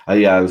 But I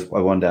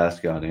wanted to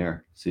ask you on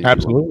air.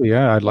 Absolutely,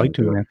 yeah, I'd like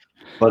to, man.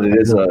 But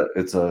it's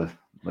a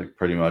like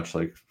pretty much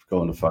like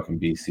going to fucking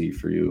BC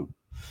for you,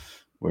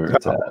 where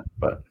it's at.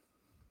 But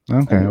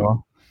okay, anyway.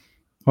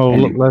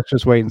 Let's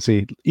just wait and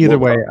see. Either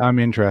way, I'm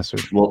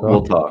interested.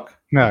 We'll talk.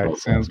 All right,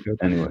 sounds good.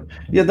 Anyway,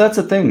 yeah, that's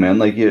the thing, man.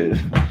 Like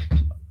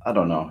I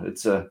don't know.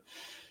 It's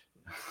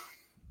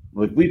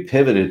like we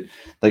pivoted.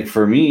 Like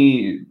for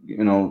me,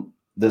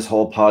 this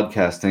whole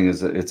podcast thing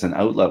it's an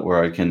outlet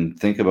where I can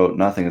think about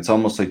nothing. It's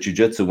almost like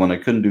jujitsu when I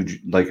couldn't do,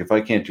 like, if I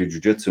can't do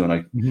jujitsu and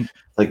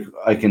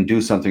I can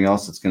do something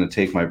else that's going to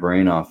take my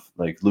brain off,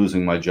 like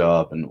losing my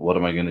job and what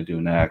am I going to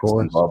do next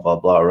and blah, blah,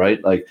 blah.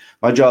 Right. Like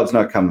my job's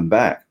not coming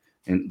back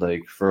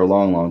like for a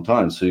long, long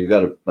time. So you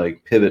got to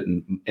like pivot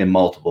in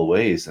multiple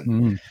ways.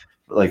 And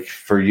like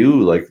for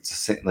you, like it's the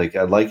same, like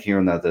I like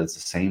hearing that it's the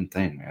same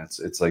thing, man.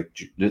 It's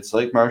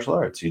like martial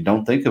arts. You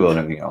don't think about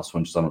anything else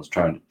when someone's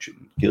trying to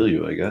kill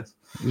you, I guess.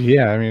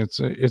 Yeah, I mean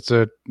it's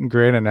a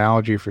great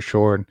analogy for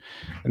sure. And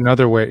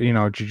another way,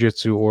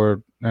 jiu-jitsu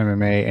or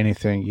MMA,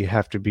 anything, you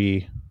have to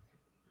be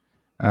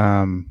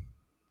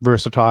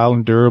versatile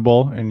and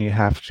durable, and you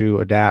have to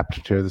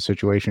adapt to the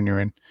situation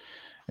you're in.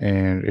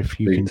 And if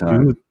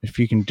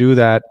you can do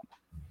that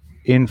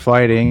in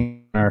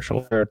fighting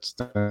martial arts,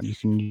 then you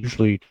can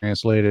usually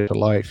translate it to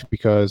life,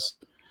 because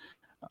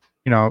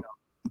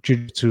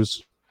jiu-jitsu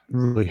is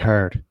really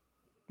hard.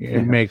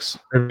 It makes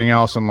everything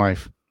else in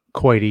life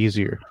quite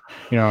easier,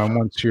 and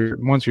once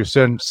your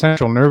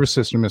central nervous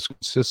system is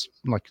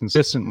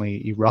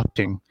consistently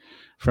erupting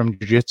from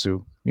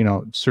jiu-jitsu,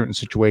 certain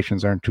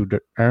situations aren't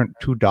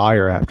too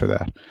dire after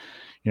that.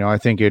 I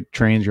think it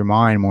trains your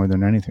mind more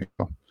than anything.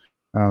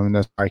 And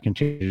that's why I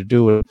continue to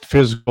do it.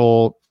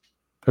 Physical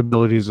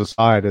abilities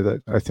aside,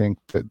 that I think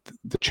that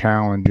the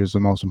challenge is the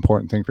most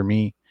important thing for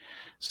me.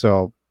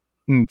 So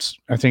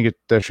I think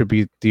that should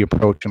be the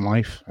approach in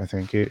life. I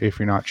think if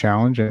you're not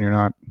challenged and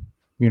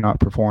you're not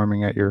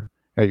performing at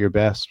your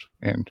best,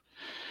 and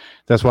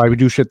that's why we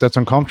do shit that's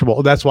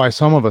uncomfortable. That's why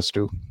some of us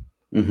do.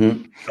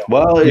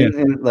 Well,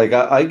 and like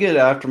I get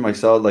after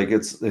myself. Like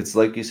it's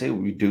like you say,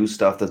 we do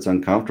stuff that's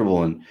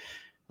uncomfortable, and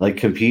like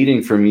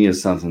competing for me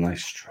is something I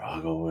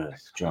struggle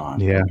with, John.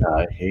 Yeah,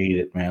 like, I hate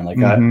it, man. Like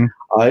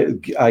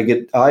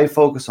I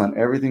focus on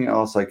everything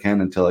else I can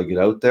until I get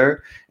out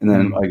there, and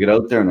then I get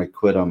out there and I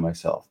quit on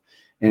myself,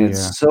 and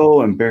it's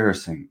so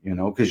embarrassing,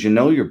 because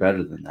you're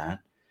better than that,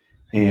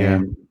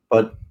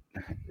 but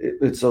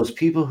it's those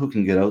people who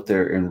can get out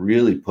there and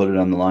really put it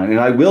on the line. And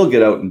I will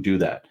get out and do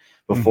that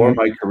before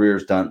my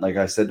career's done. Like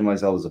I said to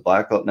myself, as a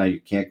black belt, now you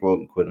can't go out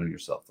and quit on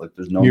yourself. Like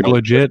there's no. You're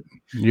legit.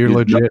 You're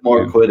legit. No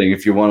more quitting.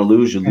 If you want to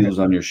lose, you lose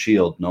on your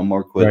shield. No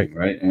more quitting,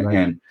 right?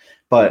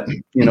 But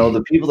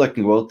the people that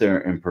can go out there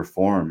and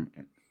perform,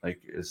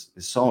 like is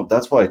so.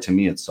 That's why to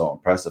me it's so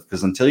impressive,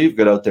 because until you've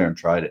got out there and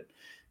tried it,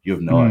 you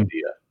have no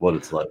idea what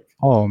it's like.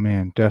 Oh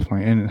man,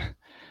 definitely. And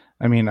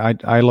I mean,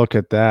 I look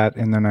at that,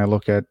 and then I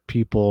look at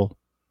people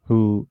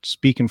who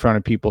speak in front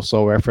of people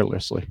so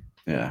effortlessly.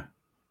 Yeah.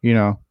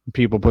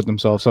 People put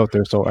themselves out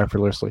there so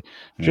effortlessly.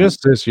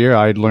 Just this year,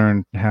 I'd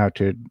learned how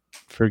to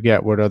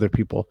forget what other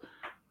people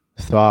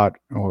thought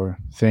or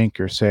think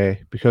or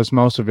say, because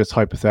most of it's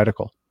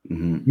hypothetical.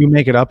 You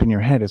make it up in your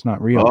head. It's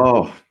not real.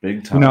 Oh,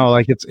 big time.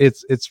 Like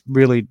it's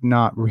really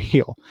not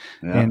real.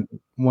 Yeah. And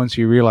once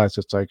you realize,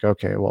 it's like,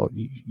 okay, well,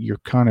 you're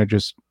kind of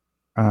just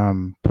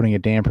putting a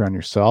damper on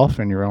yourself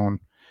and your own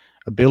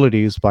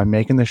abilities by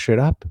making this shit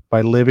up,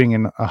 by living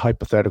in a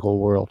hypothetical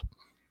world.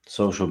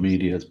 Social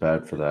media is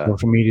bad for that.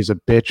 Social media is a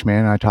bitch,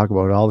 man. I talk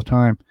about it all the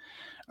time.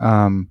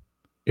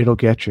 It'll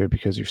get you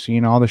because you're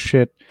seeing all the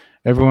shit.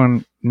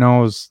 Everyone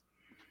knows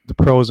the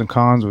pros and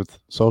cons with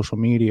social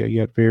media,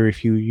 yet very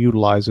few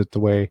utilize it the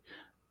way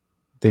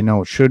they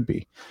know it should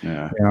be.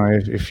 Yeah. You know,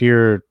 if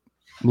you're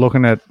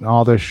looking at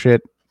all this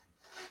shit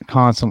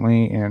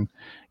constantly and,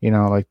 you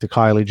know, like the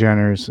Kylie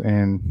Jenners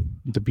and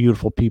the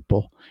beautiful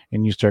people,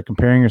 and you start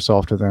comparing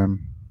yourself to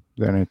them,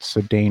 then it's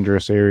a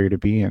dangerous area to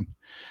be in.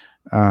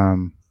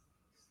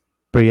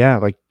 But yeah,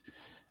 like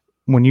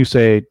when you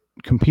say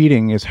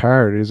competing is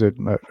hard, is it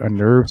a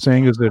nerve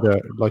thing? Is it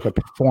like a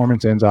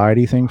performance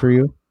anxiety thing for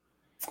you?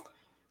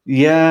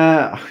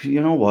 Yeah,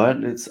 you know what?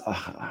 It's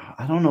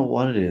I don't know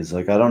what it is.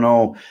 Like I don't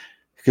know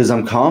because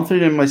I'm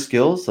confident in my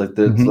skills. Like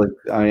that's Mhm. like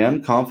I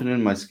am confident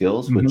in my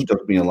skills, which Mhm.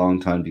 took me a long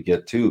time to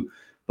get to.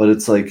 But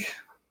it's like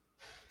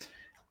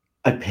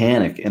I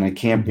panic and I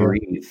can't Yeah.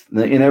 breathe.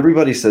 And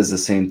everybody says the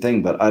same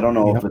thing, but I don't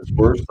know if Yep. it's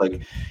worse.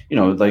 Like, you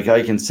know, like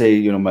I can say,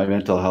 you know, my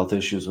mental health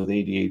issues with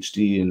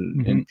ADHD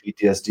and Mhm.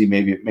 PTSD,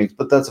 maybe it makes,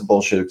 but that's a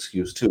bullshit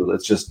excuse too.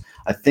 That's just,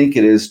 I think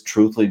it is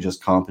truthfully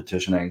just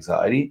competition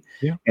anxiety.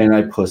 Yeah. And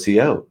I pussy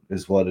out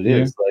is what it Yeah.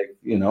 is. Like,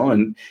 you know,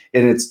 and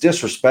it's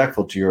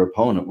disrespectful to your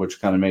opponent, which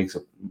kind of makes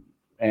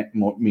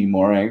me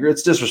more angry.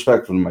 It's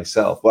disrespectful to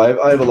myself.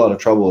 I have a lot of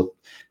trouble with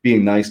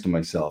being nice to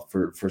myself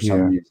for some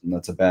Yeah. reason.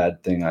 That's a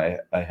bad thing I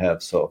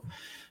have. So,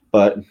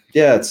 but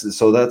yeah, it's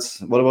so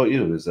that's what about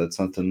you? Is that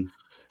something?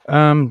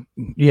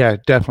 Yeah,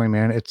 definitely,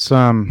 man. It's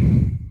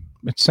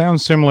it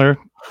sounds similar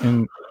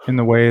in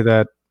the way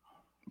that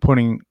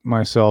putting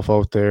myself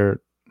out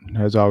there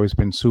has always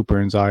been super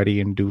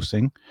anxiety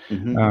inducing.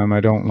 Mm-hmm. I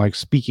don't like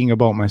speaking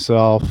about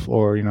myself,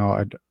 or, you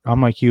know,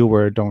 I'm like you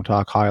where I don't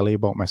talk highly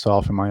about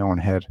myself in my own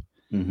head.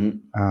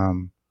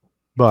 Mm-hmm.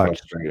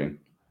 But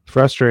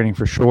Frustrating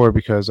for sure,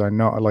 because I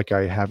know, like,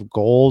 I have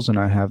goals and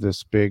I have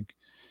this big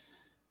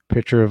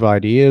picture of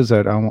ideas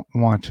that I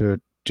want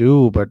to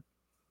do, but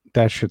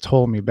that shit's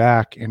holding me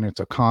back, and it's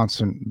a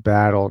constant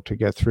battle to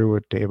get through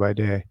it day by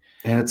day.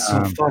 And it's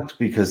so fucked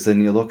because then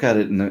you look at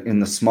it in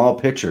the small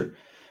picture,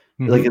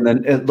 like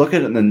Mm-hmm. look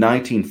at it in the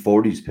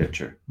 1940s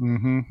picture,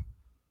 Mm-hmm.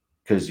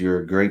 because you're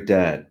a great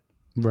dad,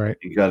 Right.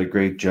 you got a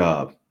great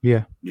job,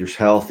 Yeah. you're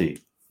healthy,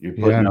 you're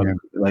Yeah, putting out man.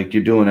 like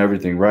you're doing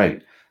everything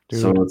right.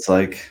 Dude. So it's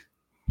like,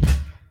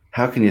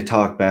 how can you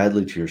talk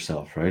badly to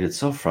yourself, right? It's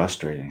so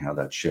frustrating how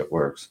that shit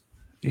works.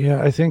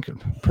 Yeah, I think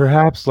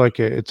perhaps like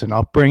it's an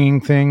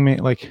upbringing thing,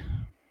 like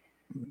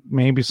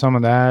maybe some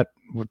of that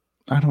would,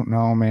 I don't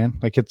know, man.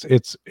 Like it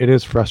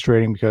is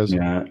frustrating because,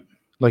 Yeah.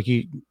 like,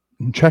 you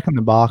checking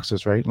the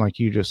boxes, right? Like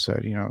you just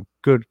said, you know,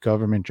 good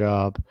government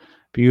job,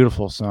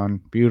 beautiful son,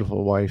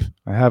 beautiful wife.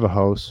 I have a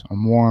house.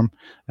 I'm warm.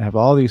 I have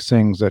all these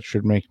things that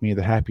should make me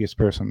the happiest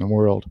person in the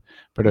world.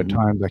 But at Mhm.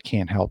 times I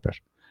can't help it.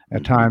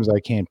 At Mhm. times I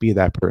can't be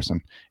that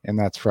person. And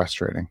that's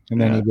frustrating.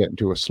 And then Yeah. you get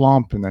into a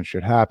slump and then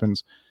shit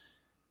happens.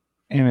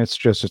 And it's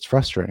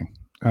frustrating.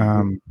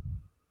 Mhm.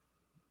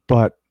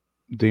 But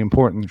the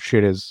important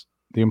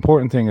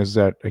thing is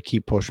that I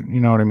keep pushing. You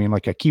know what I mean?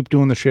 Like I keep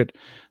doing the shit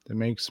that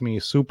makes me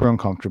super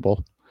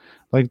uncomfortable,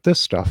 like this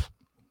stuff,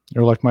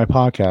 or like my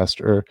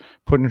podcast, or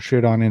putting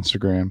shit on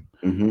Instagram,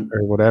 Mhm.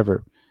 or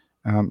whatever.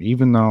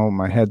 Even though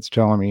my head's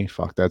telling me,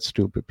 fuck, that's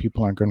stupid.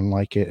 People aren't going to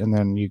like it. And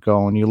then you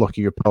go and you look at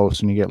your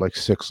post and you get like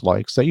 6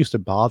 likes. That used to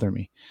bother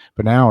me.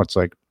 But now it's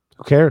like,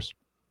 who cares?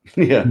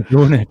 Yeah. You're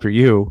doing it for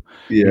you.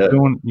 Yeah.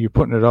 You're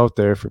putting it out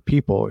there for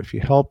people. If you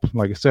help,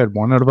 like I said,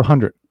 1 out of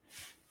 100,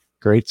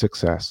 great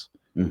success.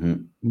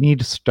 Mhm. You need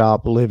to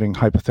stop living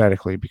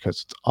hypothetically,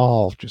 because it's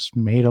all just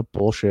made up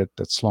bullshit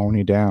that's slowing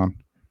you down.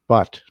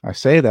 But I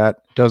say that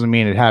doesn't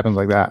mean it happens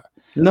like that.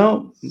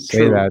 No, Say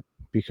true. that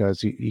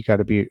because you got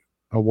to be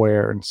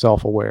aware and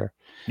self-aware.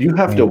 You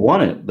have to And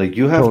want it. Like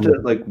you have to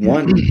totally. like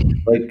want,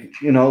 like,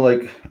 you know,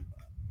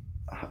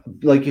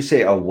 like you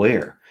say,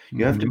 aware.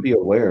 You have to Mhm. be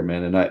aware,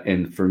 man.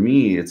 And for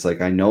me, it's like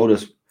I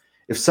notice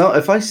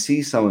if I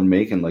see someone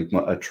making like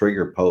a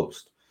trigger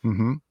post,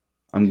 Mhm.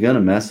 I'm gonna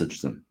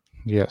message them.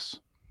 Yes.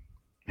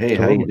 Hey,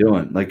 how you Totally.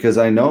 doing? Like, because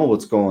I know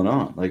what's going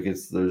on. Like,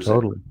 there's,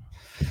 Totally.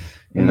 you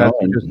And know,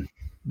 and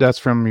that's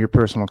from your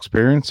personal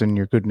experience and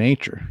your good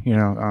nature. You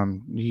know,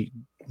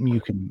 you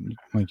can,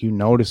 like, you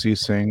notice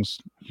these things.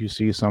 You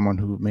see someone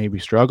who may be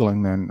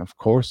struggling, then of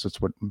course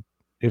it's what,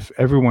 if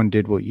everyone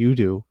did what you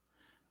do,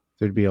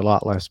 there'd be a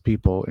lot less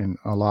people in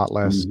a lot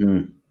less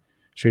Mhm.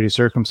 shitty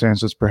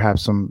circumstances.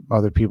 Perhaps some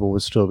other people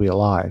would still be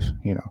alive,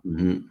 you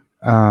know.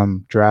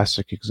 Mhm.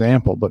 Drastic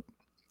example, but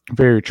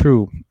very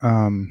true.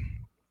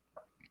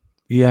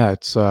 Yeah,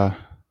 it's a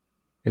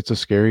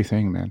scary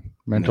thing, man.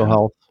 Mental Yeah.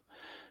 health,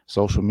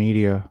 social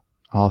media,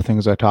 all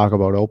things I talk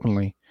about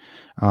openly.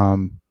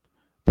 Um,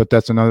 but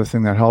that's another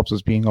thing that helps,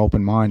 is being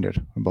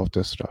open-minded about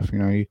this stuff. You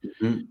know,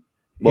 Mhm.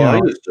 Well,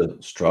 I used to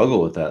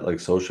struggle with that, like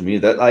social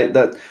media.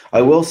 That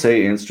I will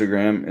say,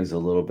 Instagram is a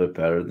little bit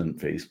better than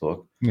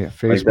Facebook. Yeah, Like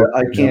Facebook.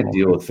 I can't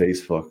deal with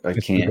Facebook. I It's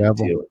the can't devil.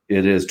 deal.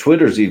 It is.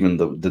 Twitter's even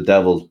the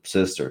devil's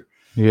sister.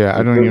 Yeah,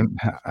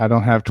 I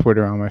don't have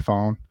Twitter on my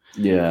phone.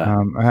 Yeah.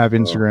 I have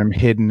Instagram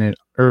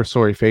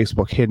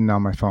Facebook hidden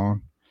on my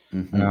phone.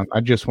 Mm-hmm.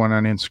 I just went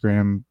on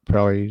Instagram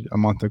probably a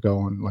month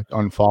ago and like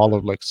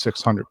unfollowed like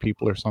 600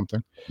 people or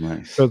something.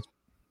 Nice. So,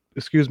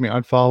 excuse me,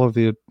 I'd follow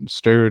the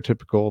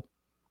stereotypical,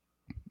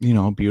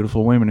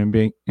 beautiful women in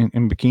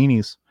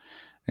bikinis,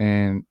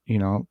 and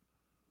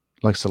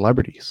like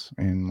celebrities,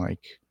 and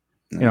like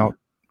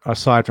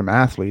aside from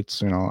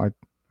athletes, I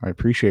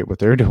appreciate what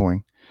they're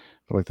doing,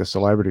 but like the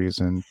celebrities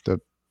and the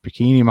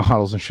bikini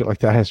models and shit like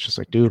that, it's just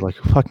like, dude, like,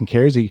 who fucking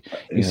cares? You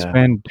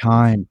spend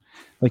time,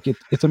 like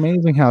it's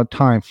amazing how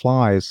time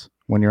flies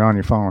when you're on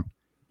your phone.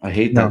 I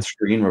hate that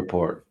screen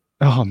report.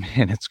 Oh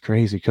man, it's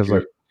crazy because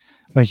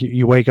like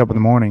you wake up in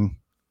the morning,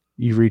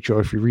 if you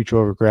reach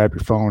over, grab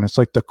your phone, it's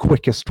like the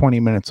quickest 20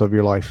 minutes of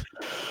your life.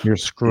 You're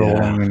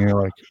scrolling and you're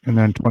like, and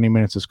then 20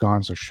 minutes is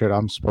gone. So shit,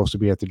 I'm supposed to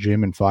be at the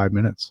gym in 5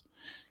 minutes.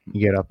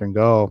 You get up and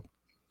go.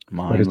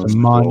 But it's a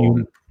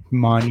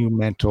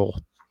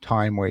monumental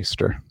time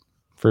waster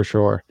for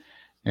sure.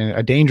 And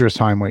a dangerous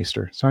time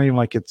waster. It's not even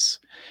like it's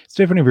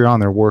different if you're on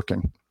there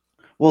working.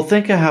 Well,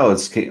 think of how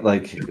it's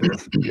like,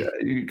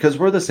 because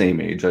we're the same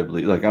age, I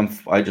believe. Like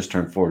I just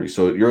turned 40,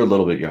 so you're a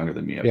little bit younger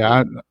than me.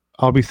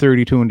 I'll be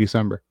 32 in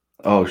December.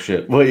 Oh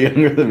shit! Way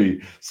younger than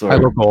me. Sorry. I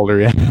look older,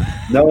 yeah.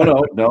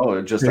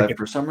 No. Just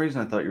for some reason,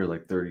 I thought you were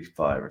like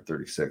 35 or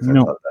 36. I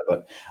thought that,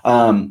 but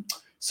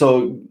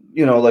so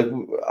like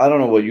I don't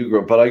know what you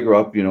grew up, but I grew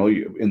up.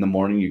 In the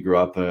morning, you grew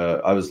up.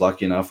 I was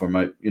lucky enough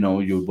where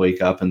you would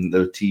wake up and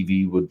the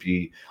TV would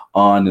be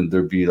on, and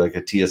there'd be like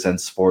a TSN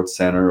Sports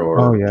Center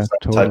or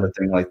some type of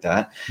thing like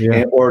that,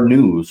 or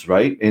news,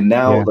 right? And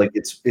now like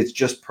it's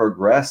just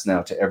progressed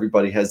now to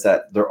everybody has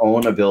their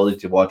own ability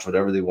to watch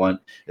whatever they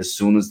want as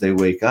soon as they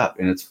wake up,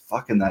 and it's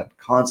fucking that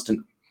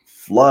constant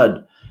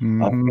flood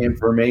of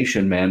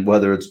information, man,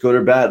 whether it's good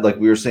or bad, like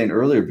we were saying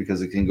earlier,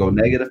 because it can go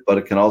negative, but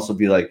it can also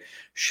be like,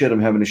 shit, I'm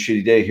having a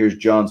shitty day. Here's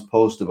John's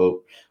post about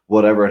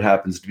whatever it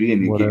happens to be,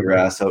 and you get your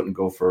ass out and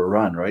go for a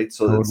run, right?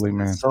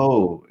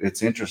 So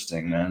it's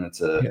interesting, man. It's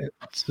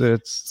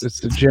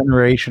the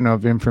generation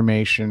of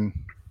information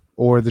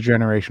or the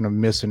generation of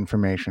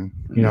misinformation.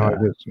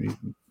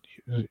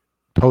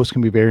 Posts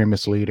can be very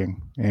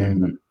misleading,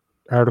 and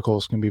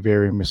articles can be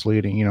very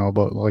misleading,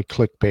 about like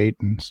clickbait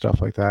and stuff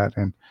like that.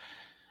 And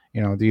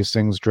these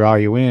things draw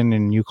you in,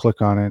 and you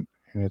click on it,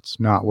 and it's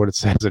not what it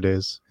says it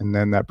is, and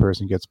then that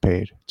person gets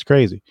paid. It's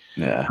crazy.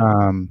 Yeah.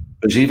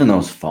 But even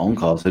those phone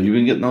calls, have you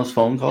been getting those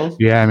phone calls?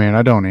 Yeah, man,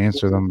 I don't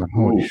answer them, but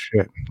holy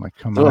shit, like,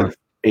 come on. Like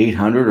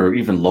 800 or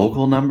even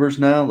local numbers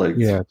now, like,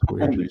 yeah, it's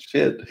weird. Holy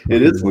shit,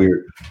 it is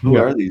weird. Who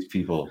are these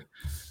people?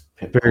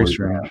 Very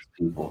strange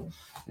people.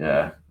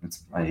 Yeah,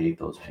 I hate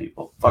those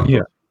people. Fuck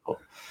those people.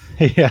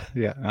 Yeah.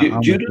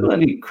 Do you do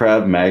any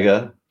Krav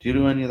Maga? Do you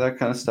do any of that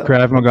kind of stuff?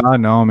 Krav Maga?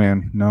 No,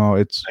 man. No,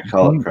 I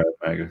call it Krav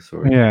Maga.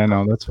 Sorry. Yeah,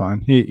 no, that's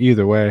fine.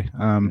 Either way,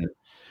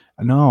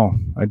 no,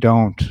 I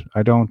don't.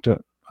 I don't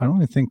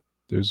even think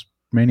there's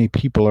many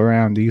people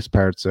around these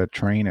parts that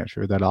train it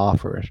or that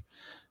offer it.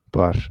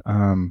 But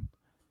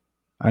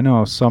I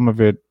know some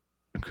of it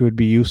could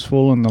be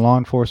useful in the law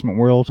enforcement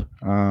world.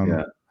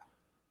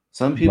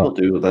 Some people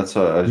do. That's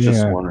what I was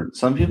just wondering.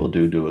 Some people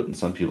do it, and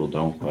some people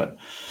don't. But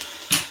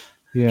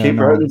Cape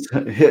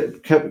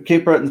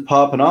Breton's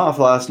popping off.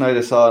 Last night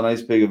I saw a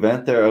nice big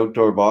event there,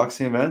 outdoor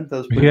boxing event. That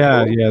was pretty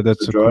cool. Yeah,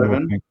 that's a cool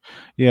thing.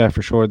 Yeah,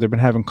 for sure. They've been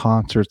having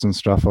concerts and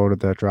stuff out at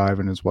that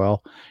drive-in as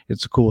well.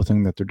 It's a cool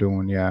thing that they're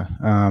doing. Yeah,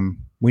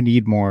 we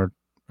need more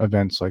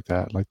events like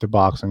that, like the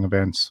boxing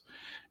events,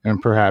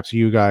 and perhaps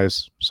you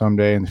guys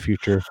someday in the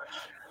future.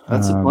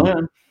 That's the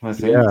plan. I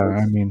think. Yeah,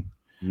 I mean,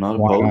 not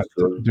opposed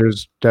to it.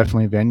 There's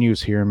definitely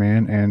venues here,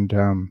 man, and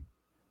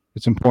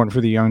it's important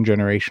for the young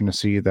generation to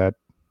see that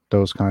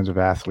those kinds of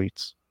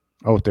athletes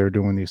out there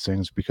doing these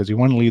things, because you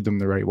want to lead them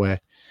the right way.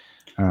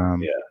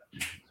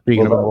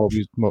 Speaking about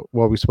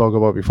what we spoke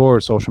about before,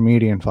 social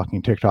media and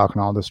fucking TikTok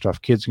and all this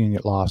stuff, kids can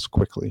get lost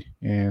quickly,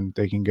 and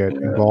they can get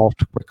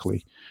involved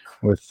quickly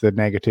with the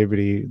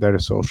negativity that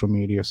is social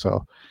media.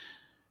 So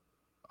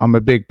I'm a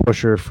big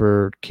pusher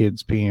for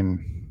kids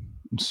being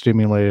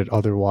stimulated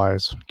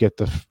otherwise. Get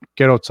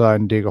outside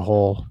and dig a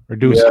hole or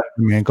do something,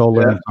 man. Go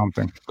learn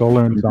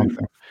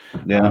something.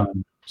 Yeah.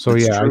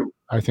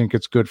 I think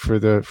it's good for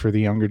the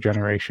younger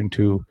generation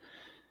to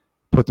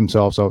put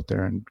themselves out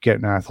there and get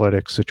in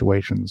athletic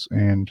situations.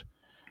 And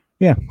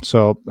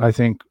so I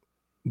think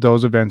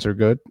those events are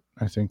good.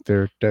 I think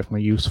they're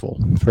definitely useful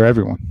for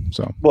everyone.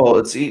 So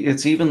it's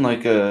even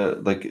like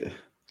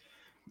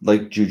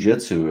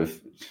jiu-jitsu.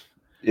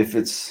 If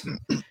it's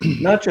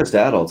not just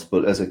adults,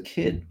 but as a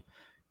kid,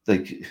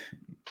 like,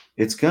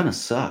 it's gonna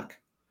suck.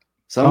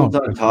 Someone's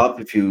on top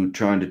if you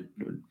trying to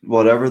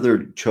whatever,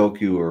 they're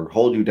choke you or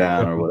hold you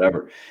down or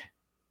whatever.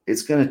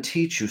 It's going to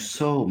teach you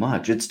so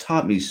much. It's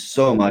taught me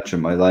so much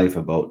in my life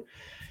about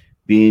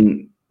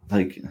being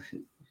like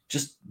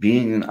just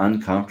being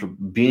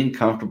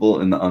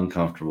comfortable in the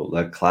uncomfortable,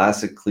 that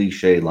classic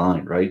cliche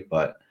line, right?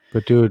 But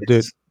dude,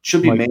 it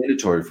should be like,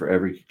 mandatory for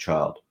every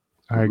child.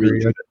 I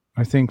agree.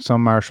 I think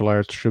some martial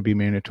arts should be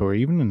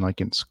mandatory, even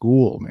in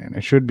school, man.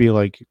 It should be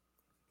like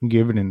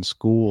given in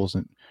schools,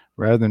 and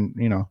rather than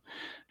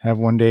have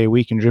one day a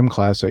week in gym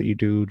class that you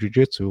do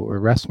jiu-jitsu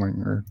or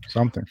wrestling or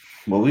something.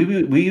 Well,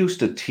 we used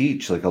to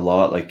teach like a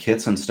lot. Like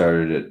Kitson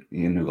started it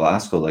in New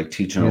Glasgow, like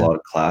teaching a lot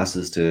of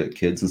classes to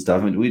kids and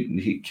stuff.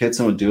 And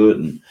Kitson would do it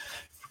and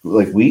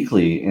like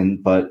weekly.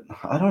 But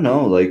I don't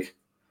know, like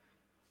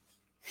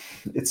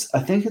I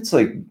think it's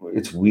like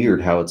it's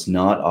weird how it's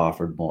not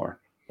offered more.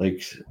 Like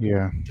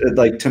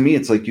to me,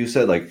 it's like you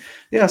said, like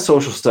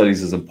social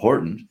studies is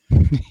important,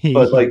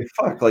 but like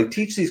like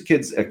teach these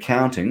kids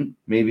accounting,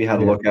 maybe how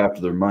to look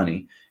after their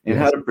money and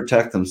how to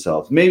protect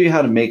themselves, maybe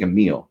how to make a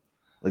meal.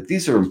 Like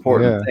these are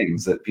important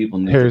things that people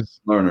need to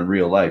learn in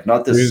real life.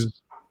 Not this.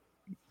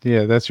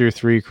 Yeah, that's your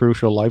 3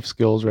 crucial life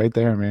skills right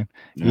there, man.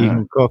 You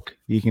can cook,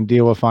 you can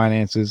deal with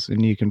finances,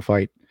 and you can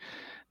fight.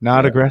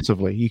 Not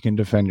aggressively. You can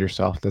defend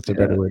yourself. That's a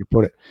better way to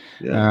put it.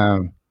 Yeah.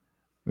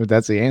 But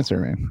that's the answer,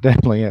 man.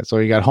 Definitely. Yeah. So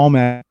you got home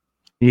ec,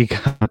 you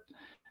got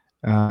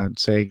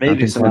say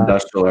maybe some class.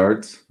 Industrial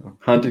arts,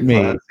 hunting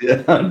class.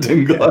 Yeah,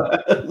 hunting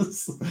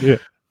class. Yeah.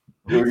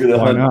 We're gonna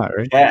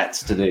hunt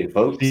cats today,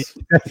 folks.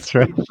 That's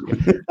right.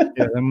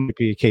 Yeah, that might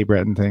be a Cape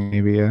Breton thing,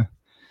 maybe. Yeah.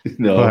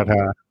 No. But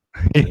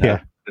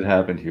it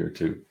happened here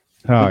too.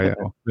 Oh yeah.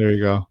 Well, there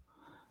you go.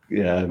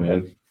 Yeah,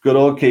 man. Good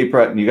old Cape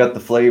Breton. You got the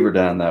flavor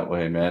down that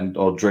way, man.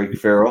 Old Drake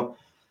Farrell.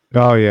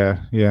 Oh yeah,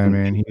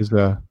 man.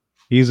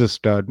 He's a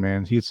stud,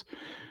 man. He's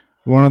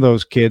one of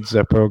those kids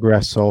that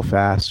progress so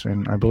fast,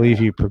 and I believe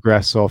he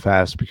progressed so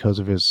fast because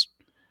of his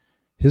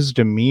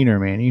demeanor,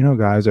 man.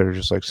 Guys that are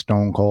just like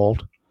stone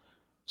cold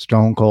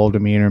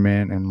demeanor,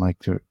 man, and like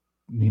they're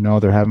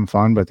having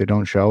fun, but they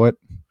don't show it.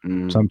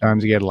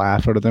 Sometimes you get a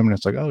laugh out of them, and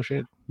it's like, oh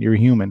shit, you're a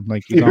human.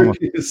 Like he's almost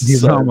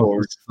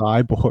a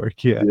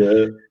cyborg.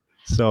 Yeah.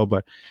 So,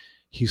 but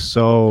he's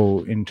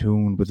so in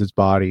tune with his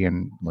body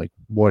and like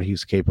what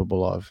he's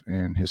capable of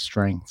and his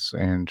strengths,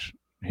 and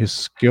his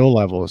skill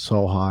level is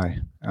so high.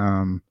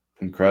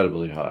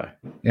 Incredibly high.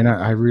 And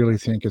I really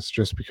think it's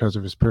just because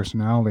of his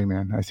personality,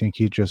 man. I think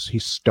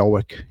he's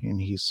stoic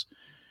and he's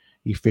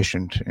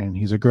efficient and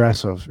he's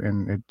aggressive,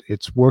 and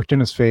it's worked in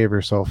his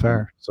favor so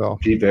far. So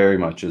he very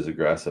much is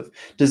aggressive.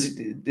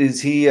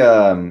 Is he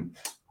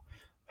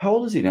how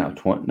old is he now?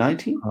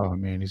 19? Oh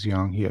man, he's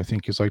young. I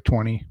think he's like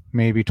 20,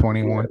 maybe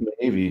 21.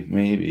 Yeah,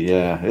 maybe.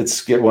 Yeah.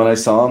 It's when I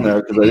saw him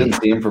there, because I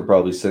didn't see him for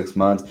probably 6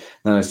 months.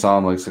 Then I saw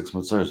him like 6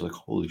 months later. I was like,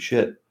 holy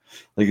shit.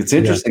 Like it's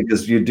interesting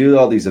because you do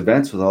all these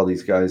events with all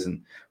these guys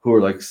and who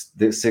are like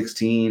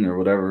 16 or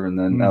whatever, and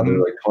then now they're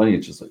like 20.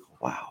 It's just like,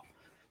 wow.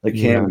 Like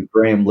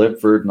Graham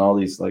Lipford and all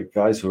these like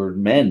guys who are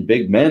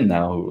big men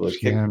now who like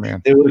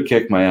they would have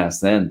kicked my ass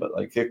then, but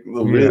like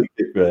really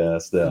kicked my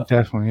ass now.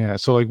 Definitely, yeah.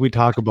 So like we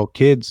talk about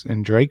kids,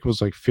 and Drake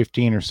was like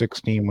 15 or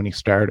 16 when he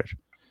started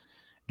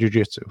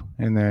jiu-jitsu,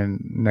 and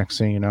then next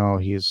thing you know,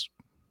 he's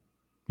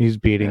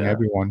beating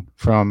everyone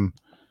from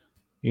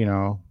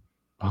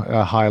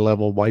a high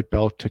level white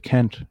belt to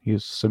Kent.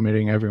 He's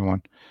submitting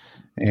everyone,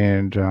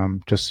 and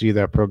to see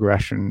that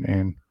progression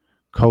and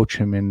coach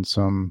him in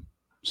some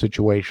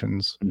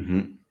situations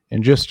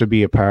and just to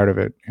be a part of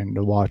it and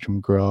to watch him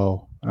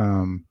grow,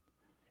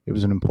 it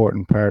was an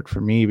important part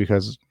for me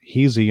because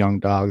he's a young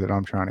dog that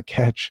I'm trying to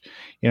catch.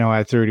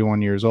 At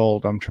 31 years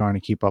old, I'm trying to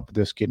keep up with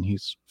this kid, and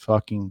he's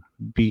fucking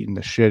beating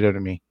the shit out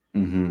of me.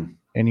 And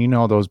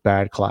those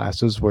bad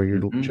classes where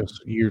you're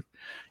just you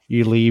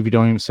leave, you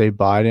don't even say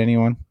bye to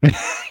anyone.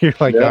 You're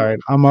like, all right,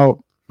 I'm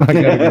out. I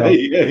gotta go.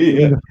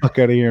 Get the fuck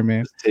out of here,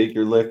 man. Just take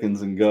your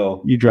lickings and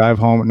go. You drive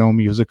home with no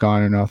music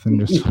on or nothing,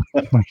 just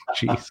like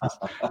Jesus,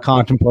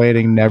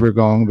 contemplating never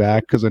going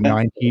back because a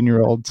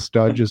 19-year-old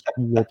stud just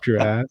whooped your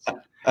ass.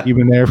 You've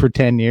been there for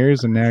 10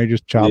 years and now you're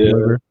just chop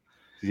liver.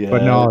 Yeah.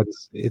 But no,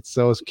 it's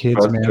those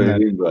kids,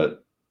 man.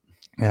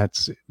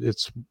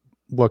 It's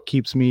what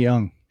keeps me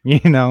young.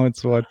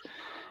 It's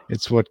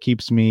what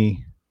keeps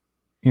me,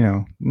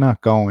 not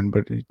going,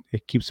 but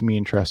it keeps me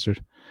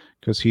interested.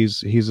 Because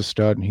he's a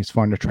stud and he's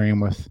fun to train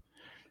with.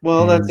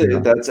 Well, that's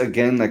it. That's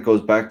again, that goes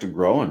back to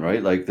growing,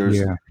 right? Like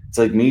it's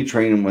like me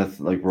training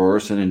with like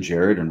Rorson and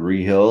Jared and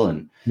Rehill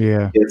and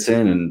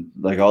Kitson and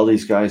like all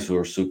these guys who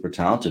are super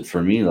talented.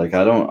 For me, like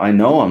I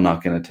know I'm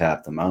not going to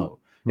tap them out.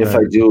 Right. If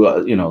I do,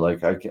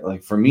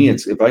 like for me,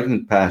 it's if I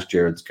can pass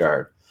Jared's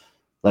guard.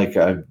 Like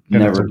I've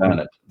never done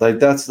it. Like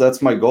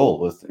that's my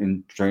goal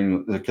in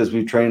training, because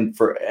we've trained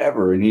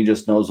forever and he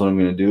just knows what I'm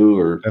going to do,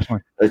 or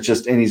it's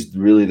just, and he's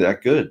really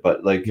that good.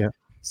 But like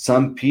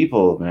some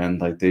people, man,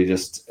 like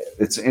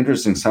it's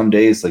interesting. Some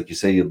days, like you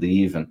say, you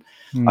leave, and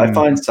I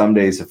find some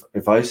days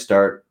if I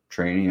start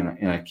training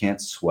and I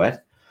can't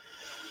sweat,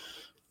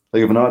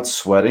 like if I'm not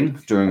sweating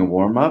during a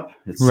warm up,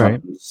 it's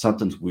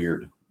something's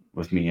weird.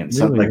 with me. And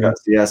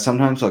Really?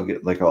 sometimes I'll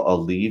get like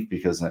I'll leave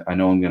because I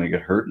know I'm going to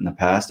get hurt in the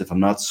past if I'm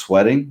not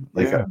sweating.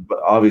 Yeah. But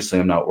obviously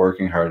I'm not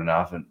working hard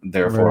enough, and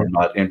therefore Right. I'm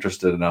not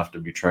interested enough to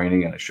be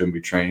training, and I shouldn't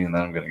be training, and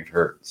then I'm going to get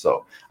hurt.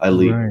 So I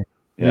leave. Right.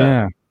 Yeah.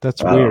 Yeah.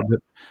 That's weird.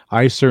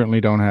 I certainly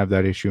don't have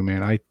that issue,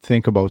 man. I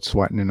think about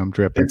sweating and I'm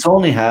dripping. It's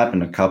only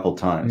happened a couple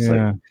times, like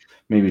Yeah.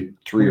 maybe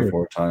 3 Weird. or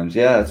 4 times.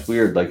 Yeah, it's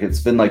weird. Like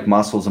it's been like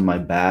muscles in my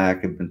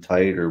back have been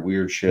tight or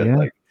weird shit. Yeah.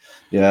 Like,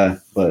 yeah,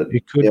 but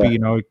It could be,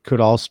 it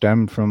could all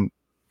stem from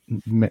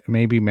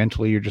maybe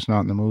mentally you're just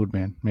not in the mood,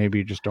 man. Maybe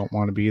you just don't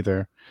want to be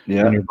there.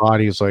 yeah, And your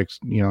body is like,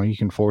 you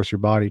can force your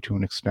body to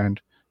an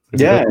extent. But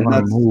if it yeah, doesn't and want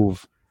to that's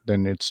move,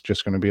 then it's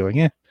just going to be like,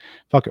 yeah,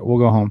 fuck it, we'll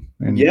go home.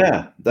 And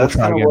yeah, that's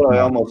try kind of again what I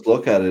tomorrow. almost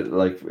look at it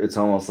like. It's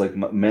almost like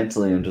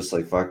mentally, I'm just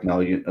like, fuck, no,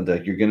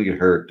 like you're gonna get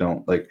hurt.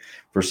 Don't like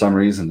for some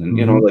reason, and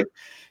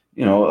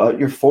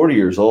you're 40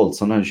 years old.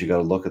 Sometimes you got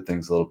to look at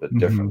things a little bit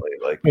differently.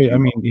 Like, I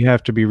mean, you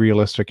have to be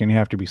realistic and you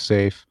have to be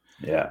safe.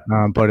 yeah,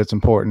 But it's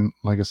important,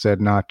 like I said,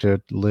 not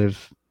to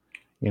live,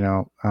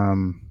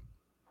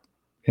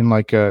 in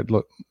like a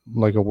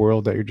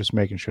world that you're just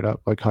making shit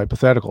up, like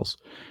hypotheticals.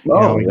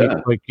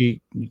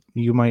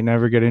 You might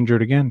never get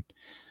injured again,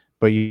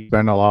 but you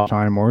spend a lot of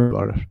time worrying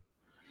about it.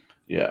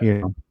 yeah,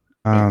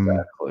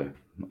 exactly.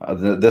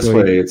 This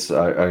way, it's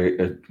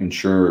I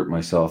ensure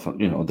myself,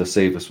 the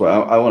safest way.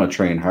 I want to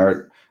train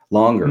hard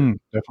longer.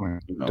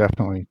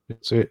 Definitely.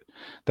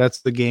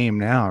 That's the game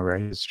now,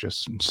 right? It's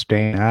just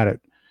staying at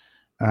it.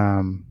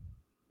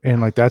 And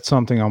like that's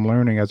something I'm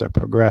learning as I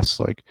progress,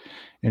 like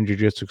in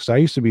jiu-jitsu, because I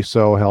used to be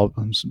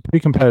I'm a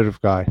pretty competitive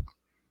guy,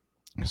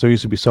 so I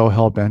used to be so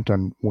hell-bent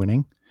on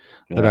winning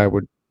that I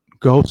would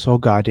go so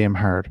goddamn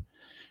hard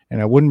and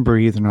I wouldn't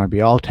breathe and I'd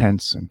be all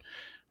tense and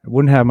I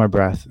wouldn't have my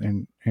breath,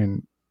 and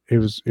it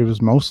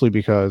was mostly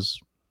because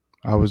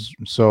I was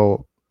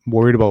so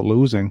worried about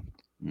losing.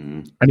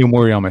 I didn't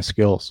worry on my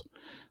skills,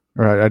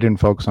 right? I didn't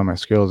focus on my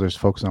skills. I just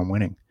focused on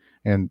winning,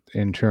 and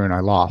in turn I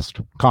lost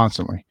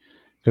constantly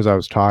because I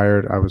was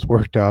tired, I was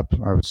worked up,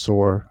 I was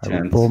sore,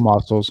 I was full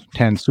muscles,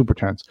 tense, super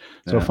tense.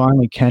 So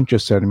finally Kent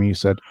just said to me, he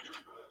said,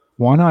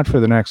 why not for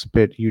the next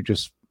bit you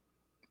just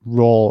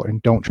roll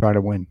and don't try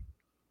to win.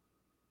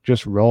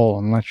 Just roll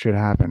and let shit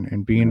happen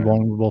and be in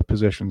vulnerable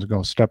positions,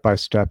 go step by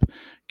step,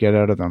 get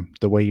out of them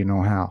the way you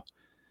know how.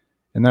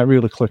 And that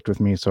really clicked with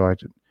me. So I'm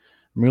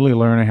really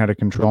learning how to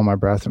control my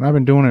breath. And I've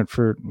been doing it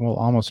for,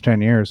 almost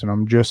 10 years. And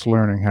I'm just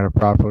learning how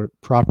to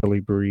properly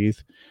breathe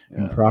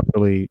and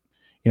properly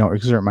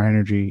exert my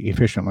energy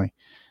efficiently,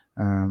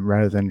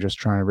 rather than just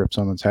trying to rip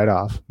someone's head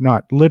off.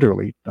 Not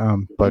literally,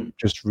 but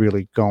just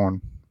really going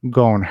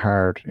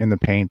hard in the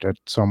paint at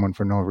someone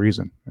for no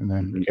reason, and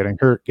then getting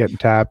hurt, getting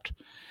tapped.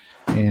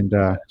 And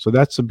so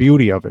that's the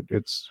beauty of it.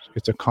 It's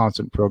a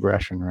constant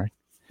progression, right?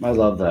 I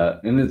love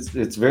that. And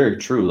it's very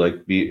true.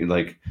 Like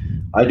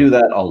I do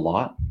that a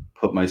lot.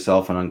 Put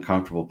myself in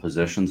uncomfortable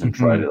positions and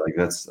try to, like,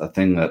 that's a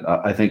thing that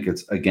I think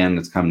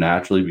it's come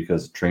naturally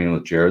because training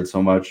with Jared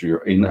so much,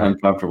 you're in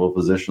uncomfortable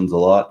positions a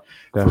lot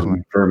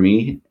for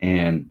me.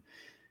 And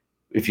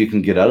if you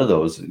can get out of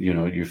those,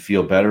 you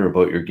feel better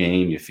about your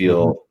game. You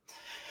feel,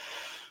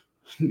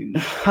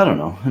 I don't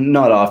know,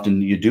 not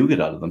often you do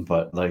get out of them,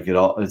 but like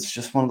it's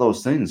just one of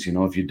those things,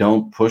 if you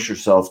don't push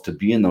yourself to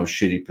be in those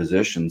shitty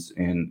positions,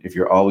 and if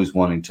you're always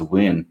wanting to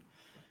win,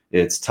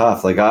 it's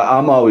tough. Like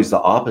I'm always the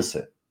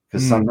opposite.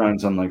 Because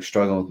sometimes I'm like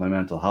struggling with my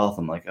mental health.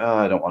 I'm like,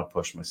 I don't want to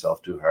push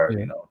myself too hard,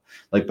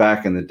 Like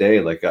back in the day,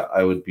 like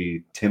I would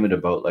be timid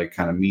about like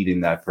kind of meeting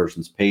that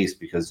person's pace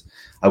because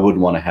I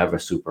wouldn't want to have a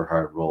super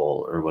hard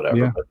roll or whatever.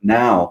 Yeah. But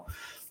now,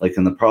 like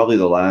in probably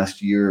the last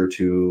year or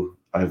two,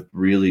 I've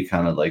really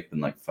kind of like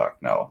been like, fuck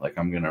no, like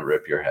I'm gonna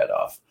rip your head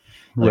off.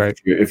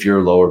 Like if you're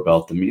a lower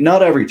belt than me,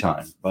 not every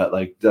time, but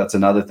like that's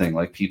another thing.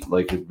 Like people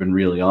like have been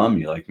really on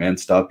me, like, man,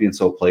 stop being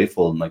so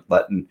playful and like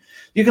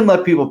you can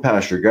let people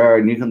pass your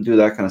guard and you can do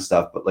that kind of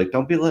stuff, but like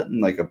don't be letting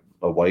like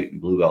a white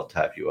and blue belt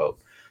tap you out.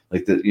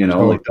 Like that,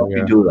 like don't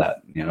be do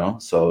that,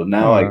 So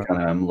now I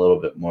kind of am a little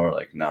bit more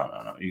like,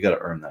 no, you got to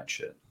earn that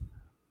shit.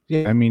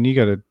 Yeah, I mean, you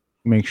got to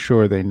make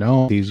sure they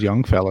know, these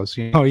young fellas.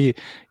 You got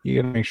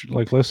to make sure,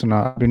 like, listen,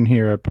 I've been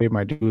here, I paid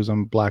my dues,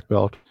 I'm black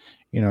belt.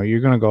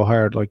 You're going to go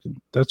hard. Like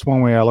that's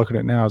one way I look at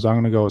it now is I'm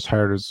going to go as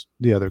hard as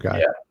the other guy.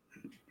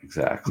 Yeah,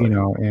 exactly.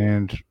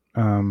 And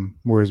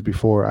whereas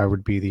before I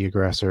would be the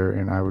aggressor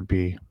and I would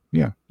be,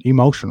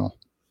 emotional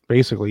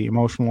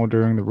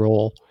during the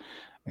roll.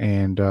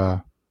 And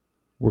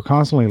we're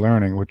constantly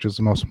learning, which is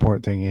the most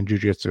important thing in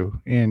jiu-jitsu.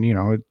 And,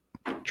 it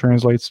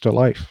translates to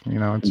life,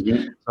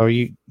 So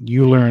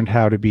you learned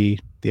how to be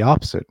the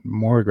opposite,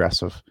 more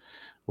aggressive.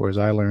 Whereas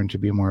I learned to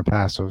be more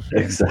passive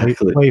and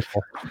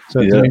playful. So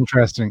it's an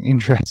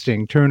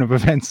interesting turn of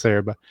events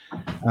there. But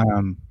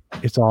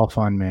it's all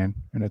fun, man.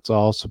 And it's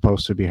all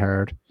supposed to be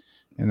hard.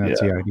 And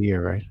that's the idea,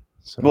 right?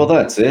 So, well,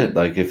 that's it.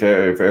 Like if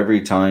every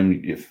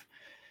time,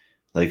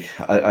 like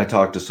I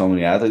talk to so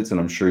many athletes, and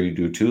I'm sure you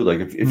do too.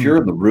 Like if you're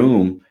in the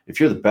room, if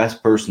you're the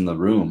best person in the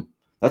room,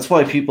 that's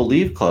why people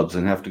leave clubs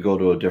and have to go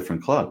to a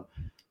different club.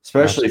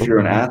 Especially if you're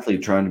an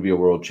athlete trying to be a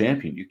world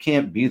champion. You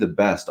can't be the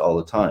best all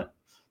the time.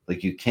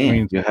 Like you can't. I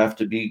mean, you have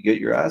to get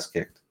your ass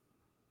kicked.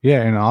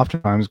 Yeah, and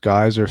oftentimes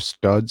guys are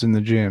studs in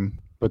the gym,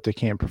 but they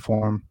can't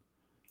perform.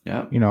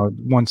 Yeah. You know,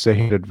 once they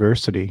hit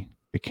adversity,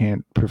 they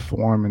can't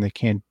perform and they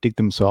can't dig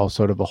themselves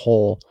out of a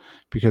hole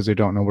because they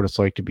don't know what it's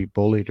like to be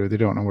bullied, or they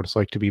don't know what it's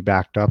like to be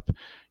backed up,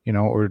 you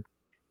know, or,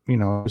 you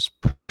know, just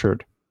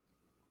pressured.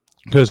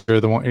 Because they're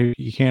the one.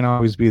 You can't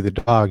always be the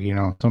dog, you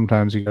know.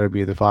 Sometimes you got to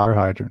be the fire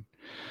hydrant,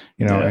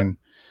 you know.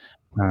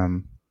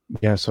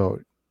 And so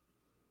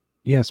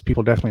yes,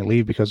 people definitely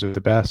leave because they're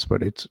the best,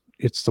 but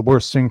it's the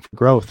worst thing for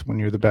growth when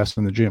you're the best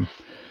in the gym,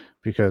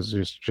 because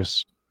it's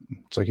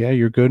like, yeah,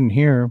 you're good in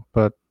here,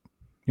 but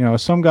you know,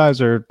 some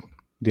guys are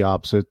the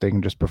opposite. They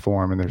can just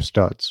perform and they're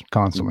studs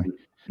constantly.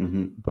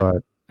 Mm-hmm.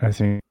 But I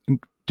think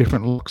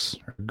different looks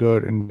are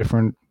good in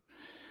different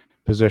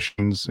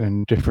positions,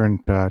 and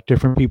different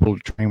people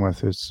to train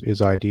with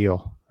is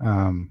ideal.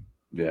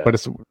 But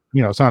it's,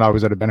 you know, it's not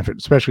always at a benefit,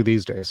 especially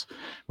these days.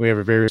 We have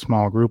a very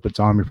small group at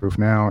Zombie Proof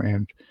now,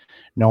 and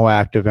no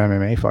active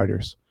MMA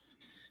fighters.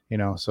 You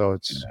know, so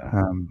it's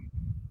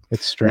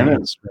strange.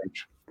 It's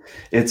strange.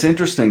 It's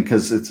interesting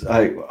because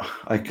I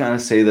kind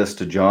of say this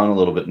to John a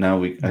little bit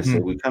now. I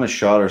said we kind of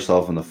shot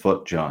ourselves in the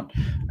foot, John.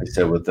 I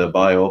said with the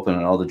Buy Open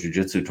and all the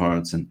jiu-jitsu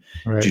tournaments, and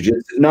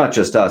jiu-jitsu, not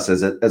just us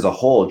as a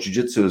whole,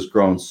 jiu-jitsu has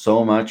grown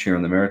so much here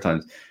in the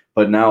Maritimes.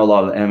 But now a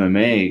lot of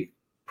MMA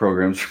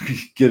programs are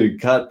getting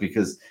cut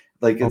because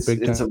like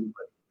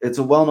it's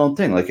a well-known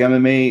thing. Like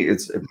MMA,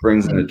 it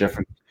brings in a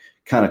different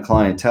kind of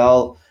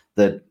clientele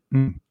that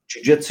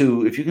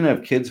jiu-jitsu. If you can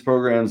have kids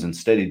programs and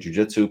steady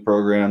jiu-jitsu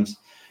programs,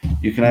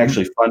 you can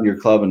actually fund your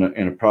club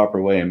in a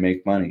proper way and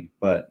make money.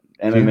 But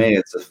MMA,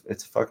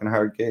 it's a fucking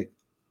hard gig.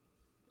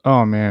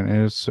 Oh man,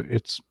 it's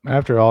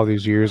after all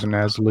these years, and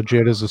as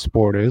legit as the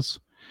sport is,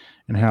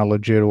 and how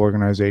legit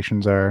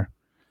organizations are,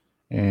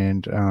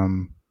 and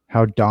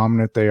how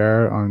dominant they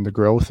are on the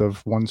growth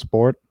of one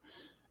sport,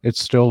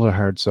 it's still a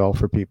hard sell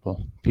for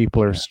people.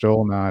 People are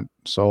still not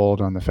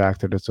sold on the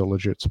fact that it's a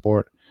legit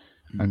sport.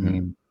 I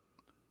mean,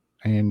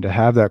 and to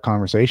have that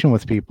conversation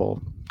with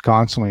people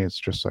constantly, it's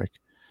just like,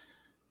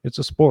 it's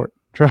a sport.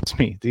 Trust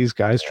me, these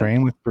guys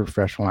train with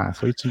professional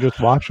athletes, and just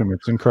watch them.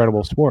 It's an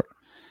incredible sport.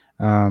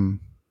 But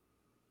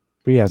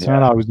yeah, it's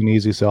not always an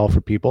easy sell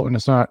for people, and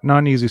it's not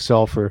an easy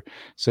sell for,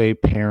 say,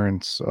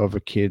 parents of a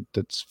kid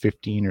that's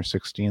 15 or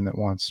 16 that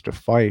wants to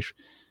fight,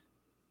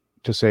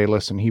 to say,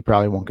 listen, he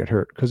probably won't get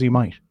hurt, because he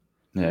might.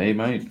 Yeah, he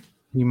might.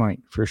 He might,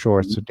 for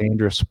sure. It's a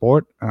dangerous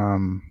sport. But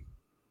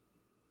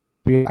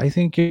yeah, I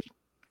think I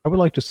would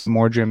like to see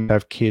more gyms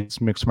have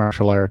kids mixed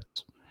martial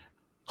arts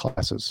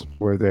classes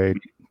where they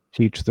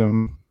teach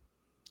them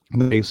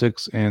the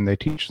basics, and they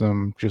teach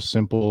them just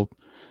simple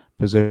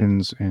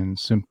positions and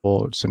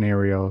simple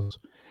scenarios,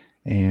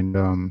 and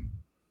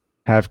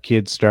have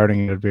kids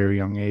starting at a very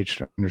young age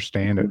to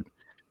understand it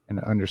and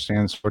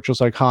understand the sport,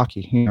 just like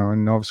hockey. You know,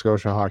 in Nova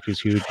Scotia, hockey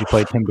is huge. You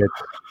play Timbit,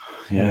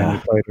 and then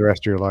you play the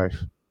rest of your life.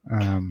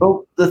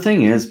 Well, the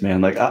thing is,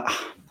 man, like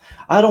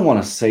I don't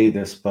want to say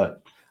this,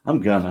 but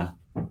I'm gonna.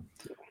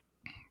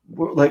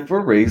 We're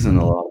raising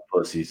a lot of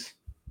pussies,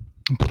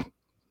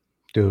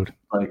 dude.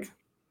 Like,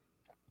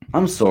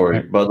 I'm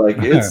sorry, but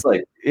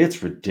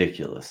it's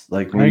ridiculous.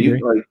 Like when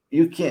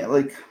you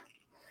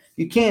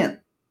can't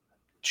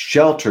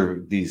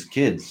shelter these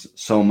kids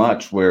so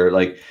much where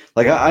and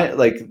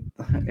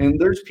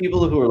there's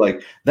people who are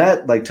like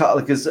that,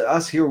 because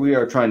us here, we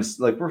are trying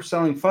to, we're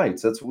selling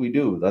fights. That's what we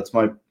do. That's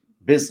my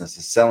business,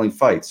 is selling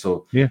fights.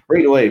 So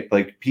right away,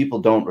 people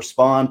don't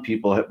respond.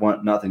 People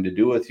want nothing to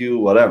do with you,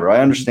 whatever. I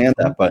understand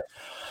that, but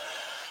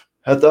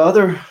at the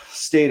other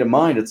state of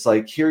mind, it's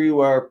like, here you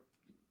are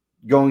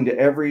going to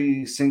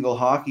every single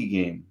hockey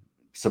game,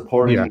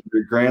 supporting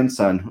your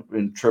grandson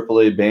in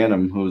AAA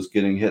Bantam who's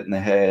getting hit in the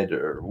head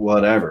or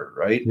whatever,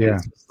 right? Yeah.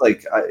 It's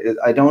like,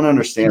 I don't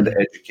understand the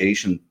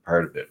education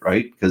part of it,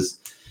 right? Because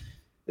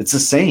it's the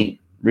same,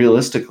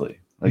 realistically.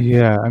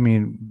 I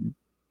mean,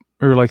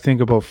 or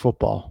think about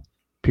football.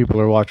 People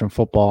are watching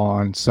football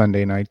on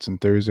Sunday nights and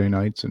Thursday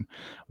nights, and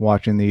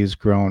watching these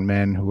grown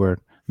men who are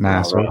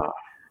massive.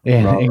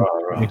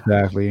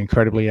 Exactly.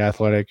 Incredibly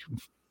athletic,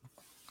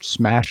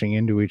 smashing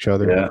into each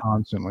other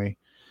constantly.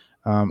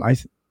 I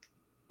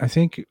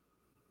think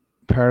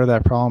part of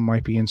that problem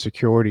might be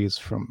insecurities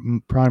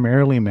from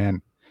primarily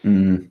men.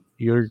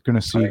 You're going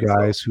to see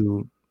guys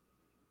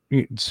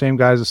same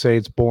guys that say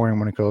it's boring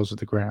when it goes to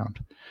the ground,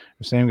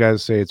 the same guys that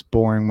say it's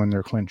boring when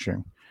they're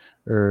clinching,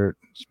 or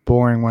it's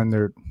boring when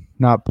they're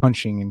not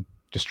punching and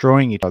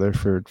destroying each other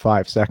for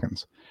 5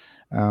 seconds.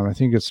 I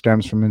think it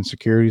stems from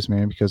insecurities,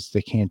 man, because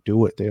they can't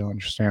do it. They don't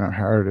understand how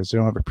hard it is. They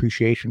don't have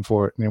appreciation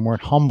for it, and they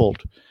weren't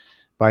humbled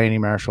by any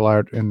martial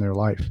art in their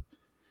life.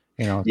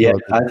 You know. Yeah,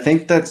 I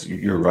think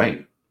you're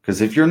right.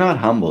 Because if you're not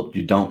humbled,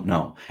 you don't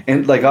know.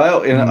 And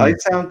I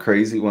sound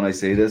crazy when I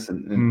say this,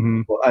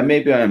 and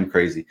maybe I am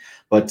crazy,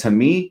 but to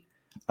me,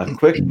 a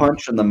quick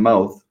punch in the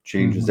mouth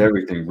changes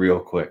everything real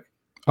quick.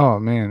 Oh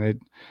man,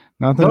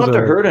 Don't have to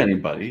hurt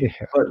anybody,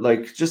 but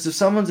like, just if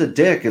someone's a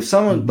dick, if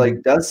someone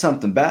like does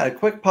something bad, a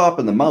quick pop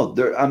in the mouth,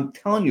 I'm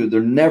telling you,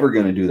 they're never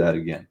going to do that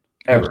again.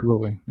 Ever.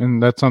 Absolutely.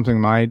 And that's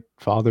something my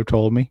father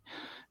told me.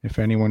 If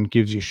anyone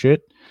gives you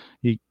shit,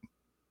 you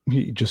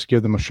just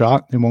give them a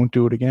shot. They won't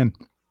do it again.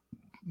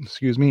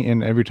 Excuse me.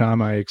 And every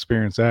time I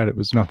experienced that, it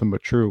was nothing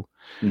but true.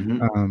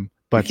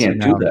 But you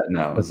can't do that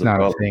now. That's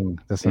not a thing.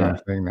 That's not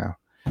a thing now.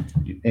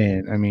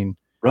 And I mean,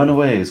 run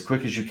away as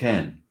quick as you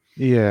can.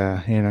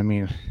 Yeah. And I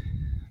mean,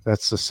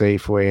 that's the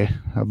safe way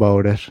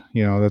about it.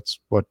 You know, that's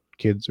what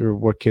kids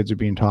are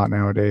being taught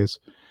nowadays.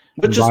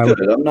 Which is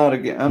good. I'm not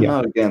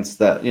against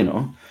that, you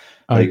know.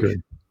 I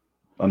agree.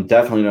 I'm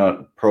definitely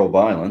not pro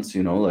violence,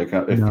 you know, like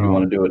if you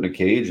want to do it in a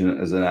cage and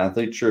as an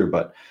athlete, sure,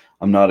 but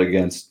I'm not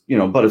against, you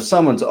know, but if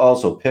someone's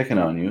also picking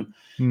on you,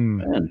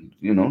 and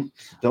you know,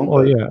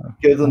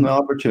 give them the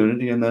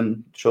opportunity and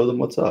then show them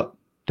what's up.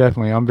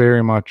 Definitely. I'm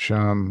very much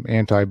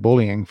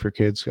anti-bullying for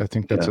kids. I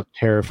think that's a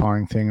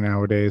terrifying thing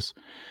nowadays.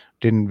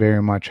 Didn't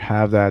very much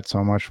have that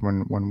so much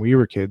when we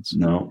were kids.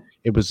 No.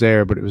 It was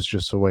there, but it was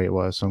just the way it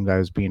was. Some guy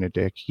was being a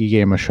dick. He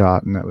gave him a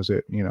shot and that was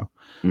it, you know.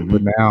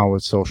 But now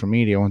with social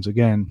media, once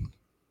again,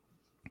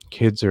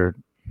 kids are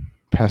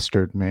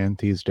pestered, man,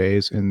 these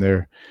days,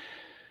 and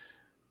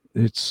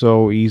it's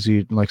so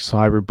easy. Like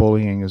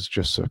cyberbullying is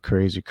just a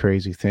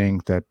crazy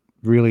thing that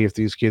really, if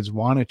these kids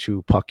wanted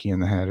to puck you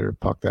in the head or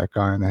puck that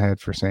guy in the head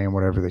for saying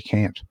whatever, they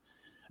can't.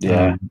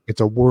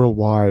 It's a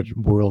worldwide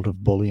world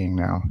of bullying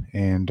now,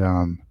 and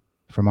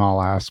from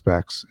all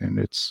aspects, and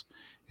it's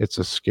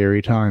a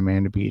scary time,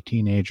 man, to be a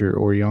teenager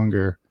or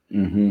younger,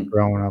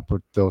 growing up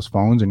with those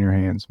phones in your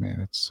hands,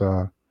 man.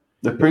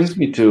 That brings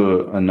me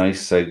to a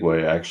nice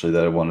segue, actually,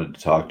 that I wanted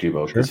to talk to you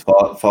about, because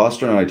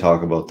Foster and I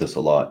talk about this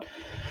a lot.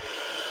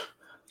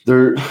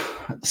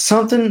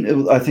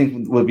 Something I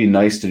think would be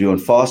nice to do,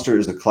 and Foster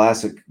is a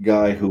classic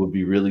guy who would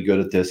be really good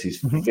at this.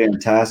 He's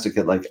fantastic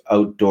at like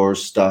outdoor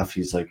stuff.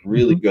 He's like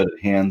really good at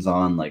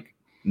hands-on, like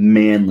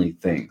manly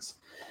things.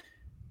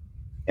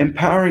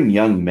 Empowering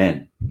young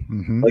men,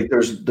 like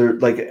there's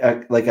like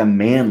a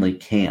manly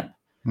camp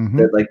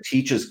that like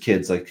teaches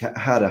kids like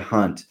how to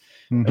hunt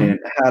and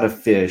how to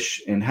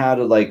fish and how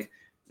to like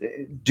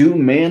do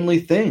manly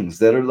things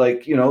that are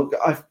like, you know,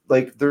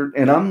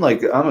 I'm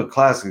a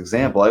classic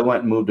example. I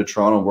went and moved to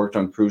Toronto, worked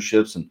on cruise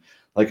ships, and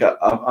like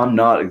I'm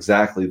not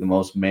exactly the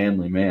most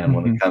manly man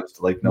when it comes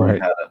to like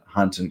knowing how to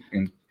hunt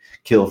and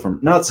kill. From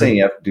not saying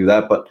you have to do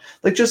that, but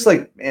like just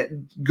like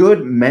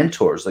good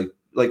mentors,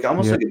 like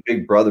almost like a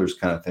big brothers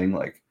kind of thing.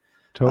 Like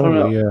totally,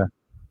 I don't know.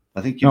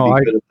 I think you'd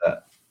be good at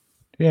that.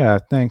 Yeah,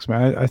 thanks,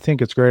 man. I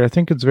think it's great. I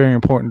think it's very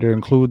important to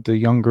include the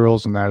young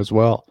girls in that as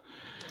well.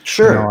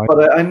 Sure, you know,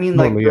 but I mean,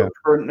 like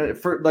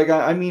for like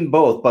I mean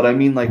both, but I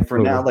mean like for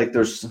now, like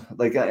there's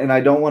like, and I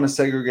don't want to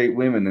segregate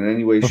women in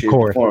any way, shape,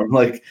 or form.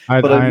 Like,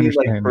 but I mean,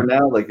 like for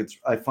now, like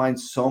I find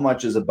so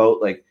much is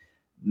about like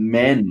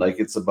men, like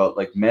it's about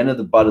like men are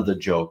the butt of the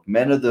joke,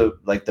 men are the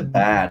like the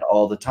bad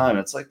all the time.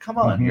 It's like, come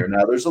on here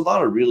now. There's a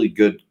lot of really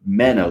good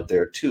men out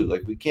there too.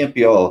 Like we can't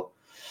be all,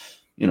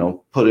 you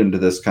know, put into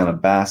this kind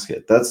of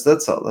basket. That's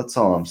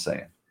all I'm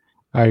saying.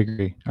 I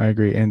agree.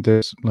 And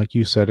this, like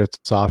you said, it's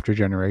a softer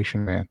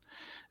generation, man.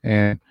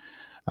 And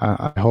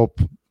I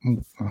hope,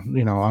 you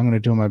know, I'm going to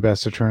do my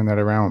best to turn that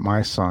around with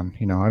my son.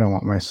 You know, I don't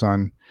want my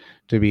son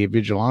to be a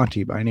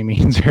vigilante by any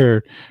means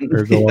or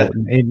go out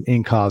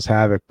and cause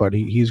havoc, but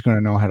he's going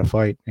to know how to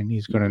fight, and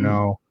he's going to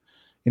know,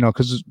 you know,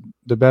 because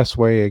the best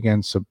way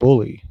against a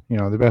bully, you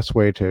know, the best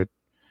way to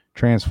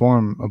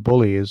transform a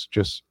bully is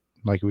just,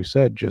 like we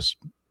said, just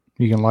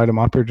you can light him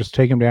up or just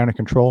take him down to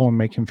control and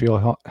make him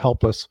feel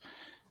helpless.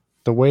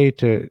 The way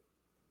to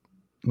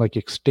like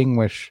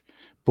extinguish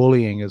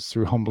bullying is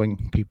through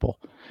humbling people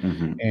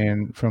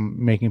and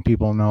from making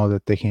people know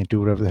that they can't do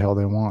whatever the hell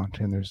they want,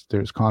 and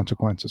there's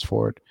consequences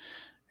for it.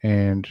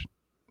 And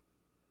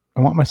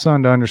I want my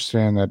son to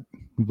understand that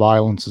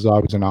violence is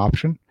always an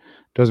option.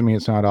 Doesn't mean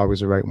it's not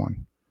always the right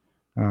one.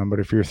 But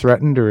if you're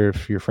threatened, or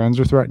if your friends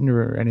are threatened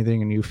or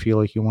anything, and you feel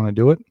like you want to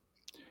do it,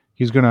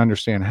 he's going to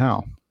understand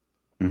how.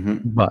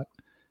 But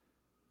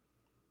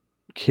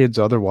kids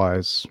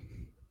otherwise,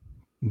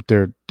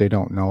 they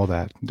don't know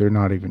that. They're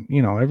not even,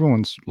 you know,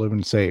 everyone's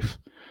living safe.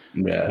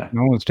 Yeah,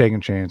 no one's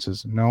taking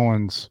chances. No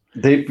one's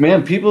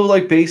people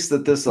like base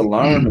that this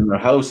alarm in their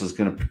house is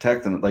going to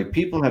protect them. Like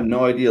people have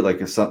no idea.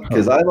 Like if some,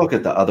 because I look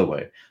at the other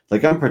way.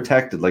 Like I'm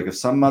protected. Like if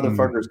some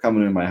motherfucker's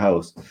coming in my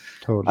house,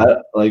 I'm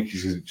not like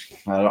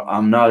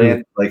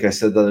I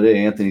said the other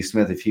day, Anthony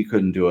Smith. If he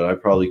couldn't do it, I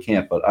probably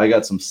can't. But I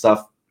got some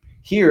stuff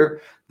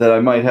here that I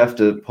might have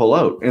to pull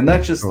out, and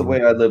that's just the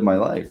way I live my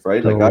life,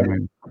 right? Like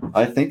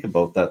I think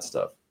about that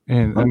stuff,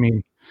 and I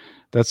mean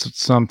that's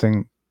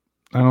something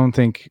I don't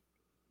think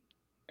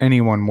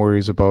anyone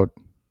worries about,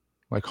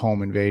 like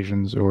home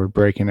invasions or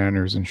break-in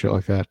enters and shit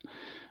like that,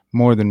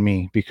 more than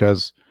me,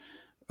 because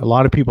a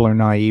lot of people are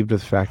naive to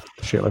the fact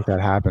that shit like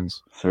that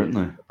happens.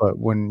 Certainly. But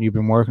when you've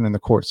been working in the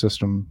court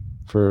system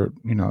for,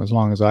 you know, as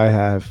long as I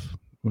have,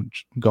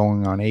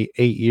 going on eight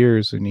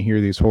years, and you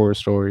hear these horror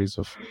stories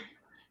of,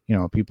 you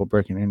know, people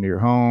breaking into your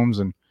homes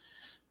and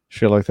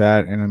shit like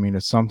that. And I mean,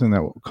 it's something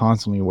that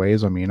constantly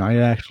weighs on me. And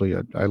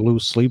I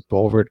lose sleep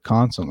over it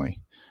constantly.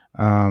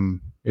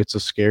 It's a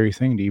scary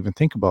thing to even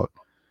think about.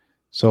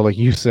 So, like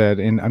you said,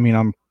 and I mean,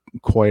 I'm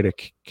quite a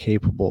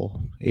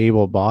capable,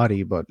 able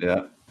body, but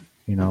Yeah.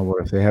 you know,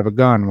 what if they have a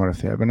gun? What if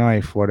they have a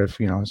knife? What if,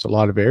 you know, it's a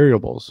lot of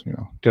variables. You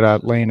know, did I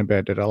lay in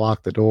bed? Did I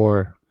lock the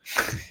door?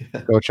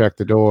 Go check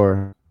the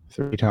door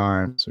 3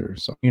 times or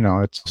so. You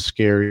know, it's a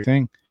scary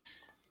thing.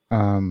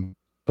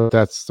 But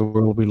that's the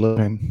world we live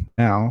in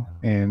now.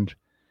 And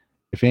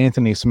if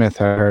Anthony Smith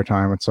had a hard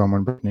time with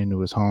someone breaking into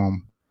his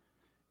home,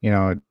 you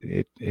know,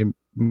 it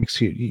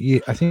makes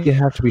you, I think you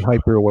have to be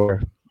hyper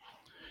aware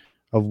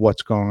of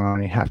what's going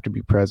on. You have to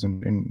be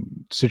present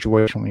and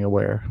situationally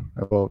aware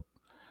about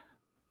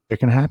it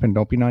can happen.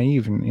 Don't be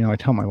naive. And, you know, I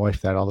tell my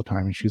wife that all the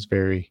time, and she's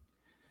very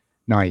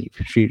naive.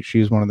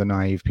 She's one of the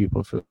naive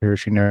people for her.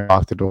 She never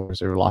locked the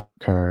doors or locked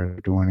the car or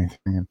do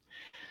anything.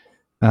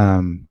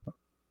 And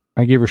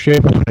I give her shit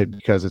about it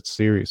because it's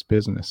serious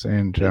business,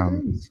 and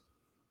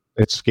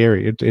it's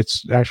scary. It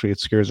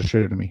scares the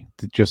shit out of me.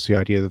 Just the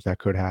idea that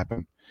could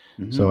happen.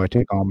 Mm-hmm. So I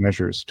take all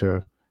measures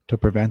to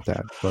prevent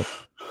that. But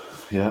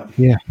yeah.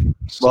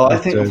 So well, I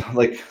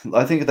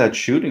think of that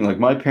shooting. Like,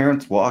 my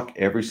parents walk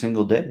every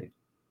single day.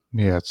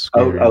 Yeah, it's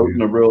scary, out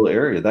in a rural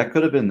area. That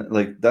could have been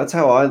like, that's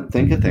how I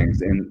think of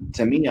things. And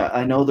to me,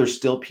 I know there's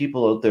still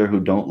people out there who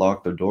don't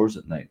lock their doors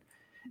at night.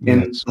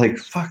 And like,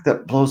 fuck,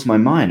 that blows my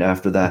mind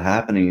after that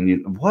happening.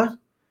 And what?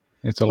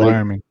 It's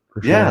alarming.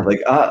 Like, yeah, like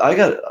I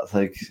got,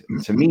 like,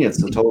 to me,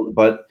 it's a total.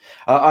 But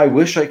I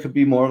wish I could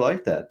be more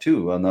like that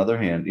too. On the other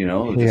hand, you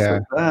know, just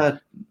like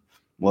that,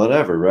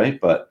 whatever, right?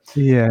 But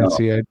yeah,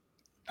 see,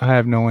 I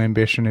have no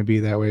ambition to be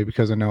that way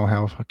because I know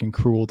how fucking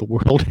cruel the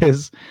world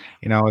is,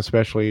 you know,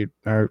 especially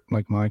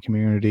like my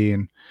community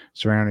and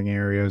surrounding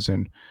areas,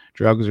 and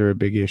drugs are a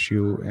big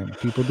issue, and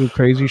people do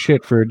crazy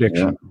shit for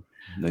addiction.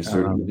 Yeah, they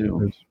certainly do.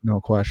 There's no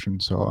question.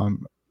 So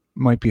I'm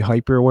might be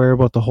hyper aware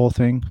about the whole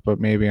thing, but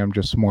maybe I'm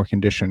just more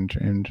conditioned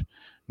and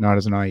not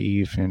as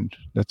naive, and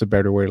that's a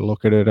better way to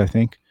look at it, I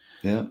think.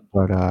 Yeah.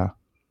 But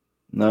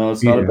no,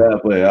 it's not a bad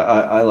way.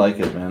 I like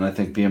it, man. I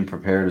think being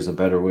prepared is a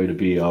better way to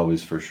be,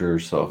 always, for sure.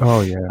 So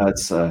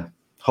that's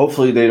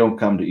hopefully they don't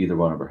come to either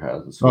one of our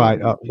houses.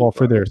 Well,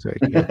 for their sake.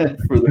 Yeah.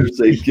 For their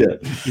sake,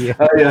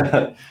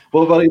 yeah.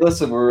 Well, buddy,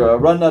 listen, we're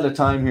running out of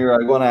time here. I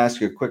want to ask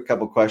you a quick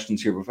couple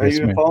questions here. Have you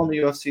been following the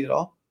UFC at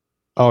all?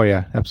 Oh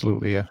yeah,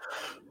 absolutely, yeah.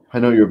 I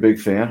know you're a big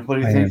fan. What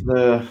do you think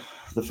of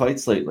the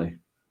fights lately?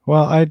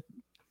 Well,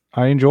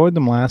 I enjoyed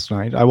them last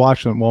night. I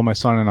watched them. Well, my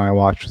son and I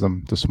watched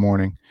them this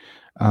morning.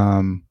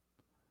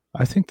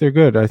 I think they're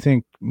good. I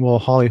think,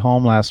 Holly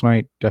Holm last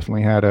night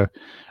definitely had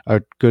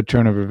a good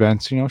turn of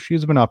events. You know,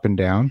 she's been up and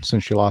down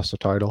since she lost the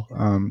title,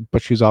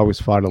 but she's always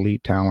fought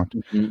elite talent,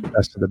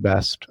 best of the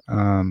best.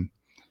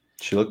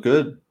 She looked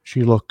good.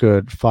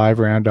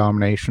 5-round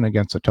domination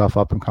against a tough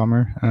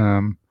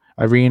up-and-comer.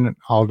 Irene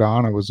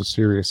Aldana was a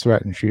serious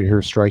threat, and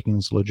her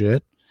striking's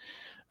legit.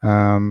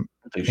 I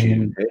think she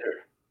didn't hit her.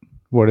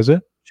 What is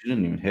it? She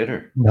didn't even hit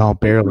her. No,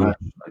 barely.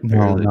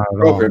 No, not at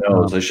broke her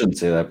nose. I shouldn't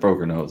say that. Broke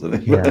her nose.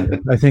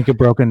 I think a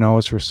broken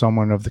nose for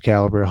someone of the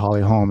caliber of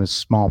Holly Holm is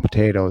small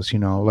potatoes. You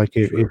know, like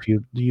if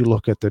you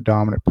look at the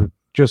dominant,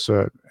 just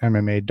a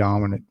MMA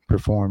dominant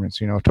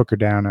performance. You know, took her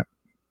down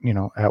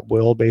at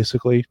will,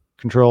 basically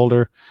controlled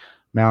her,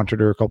 mounted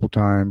her a couple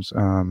times.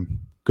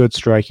 Good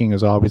striking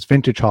as always.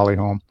 Vintage Holly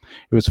Holm.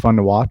 It was fun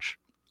to watch.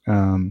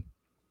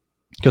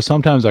 Because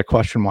sometimes I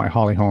question why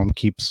Holly Holm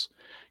keeps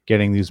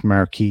getting these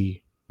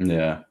marquee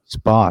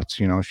spots.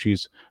 You know,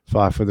 she's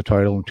fought for the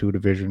title in 2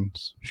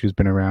 divisions. She's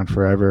been around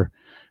forever,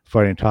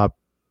 fighting top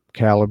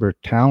caliber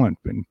talent,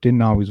 but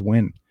didn't always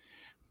win.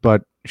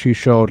 But she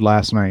showed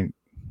last night,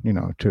 you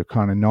know, to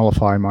kind of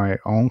nullify my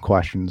own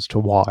questions to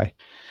why.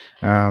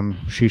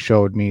 She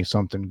showed me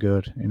something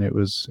good, and it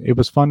was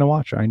fun to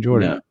watch. I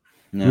enjoyed it.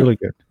 Really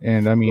good.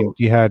 And I mean,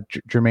 you had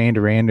Germaine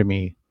de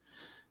Randamie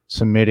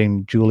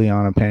submitting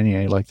Juliana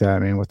Pena like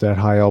that, man, with that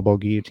high elbow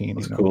guillotine.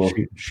 That's cool.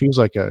 She was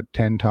like a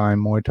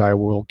 10-time Muay Thai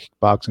world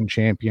kickboxing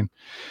champion.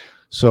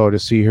 So to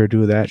see her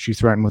do that, she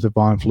threatened with a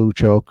Von Flue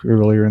choke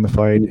earlier in the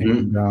fight.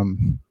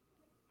 And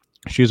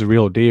she's a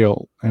real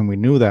deal, and we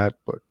knew that,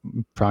 but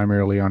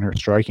primarily on her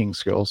striking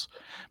skills.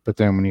 But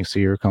then when you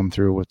see her come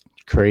through with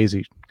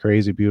crazy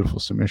beautiful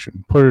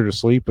submission, put her to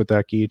sleep with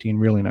that guillotine,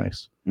 really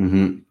nice.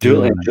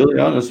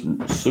 Juliana's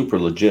super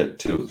legit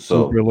too.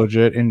 Super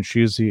legit, and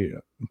she's the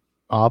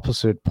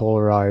opposite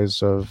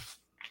polarized of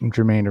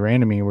Germaine de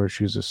Randamie, where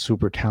she's a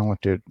super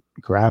talented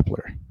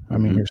grappler. I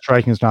mean, her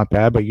striking is not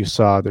bad, but you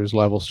saw there's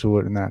levels to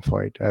it in that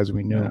fight, as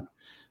we knew.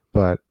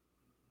 But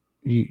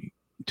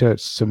to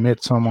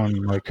submit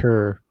someone like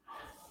her,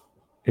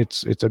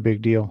 it's a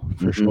big deal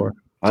for sure.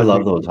 I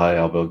love those high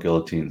elbow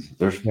guillotines.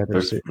 They're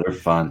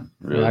fun.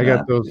 Really, I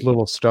got those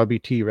little stubby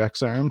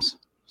T-Rex arms,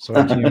 so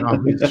I can't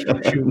always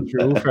shoot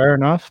through far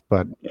enough,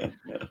 but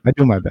I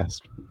do my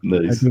best.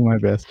 Nice. I do my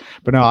best.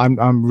 But no,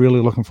 I'm really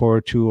looking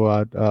forward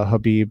to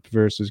Khabib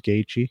versus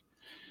Gaethje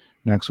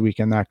next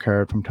weekend. That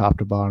card from top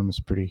to bottom is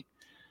pretty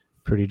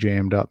pretty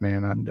jammed up,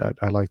 man.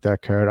 I like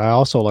that card. I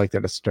also like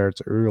that it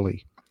starts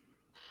early.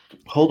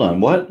 Hold on,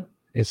 what?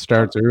 It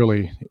starts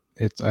early.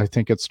 I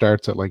think it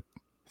starts at like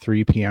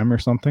 3 p.m. or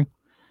something.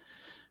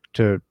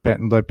 To bet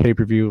and let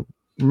pay-per-view.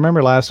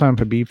 Remember last time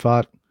Khabib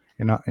fought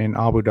in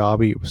Abu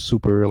Dhabi? It was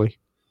super early,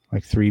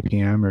 like 3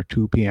 p.m. or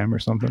 2 p.m. or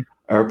something.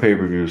 Our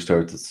pay-per-view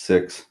starts at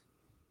 6.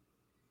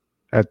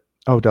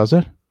 Does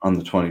it? On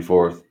the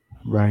 24th.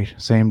 Right,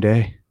 same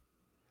day.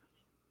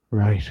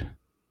 Right.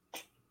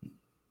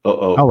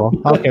 Uh-oh. Oh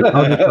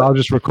well, I'll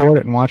just record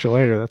it and watch it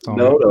later. That's all.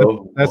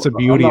 No. That's a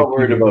beauty. I'm not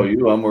worried about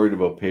you. I'm worried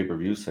about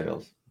pay-per-view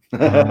sales.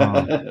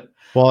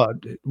 Well,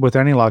 with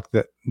any luck,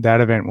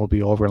 that event will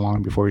be over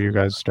long before you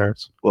guys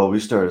starts. Well, we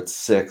start at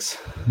 6.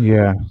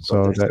 Yeah,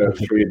 so that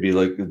 3 would be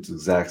like the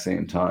exact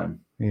same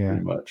time. Yeah,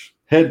 pretty much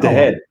head to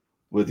head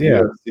with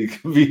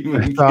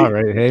UFC. That's all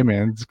right. Hey,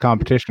 man, it's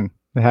competition.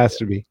 It has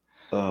to be.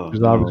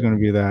 There's always going to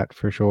be that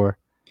for sure.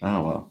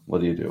 Oh well,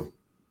 what do you do?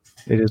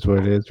 It is what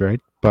it is, right?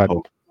 But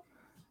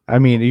I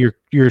mean,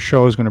 your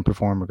show is going to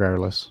perform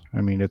regardless.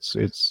 I mean, it's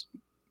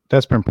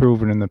that's been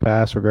proven in the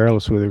past,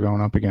 regardless of who they're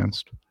going up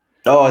against.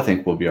 Oh, I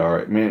think we'll be all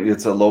right. I mean,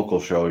 it's a local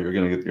show. You're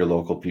going to get your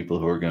local people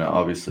who are going to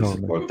obviously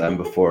support them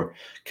before,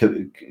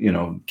 Khabib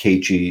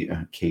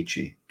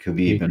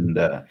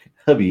and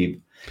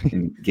Habib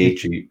and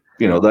Gaethje.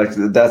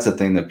 That's a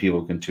thing that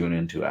people can tune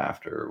into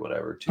after or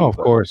whatever. Too. Oh, of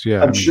course,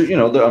 yeah. I'm sure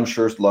I'm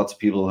sure lots of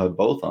people have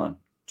both on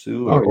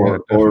too,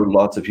 or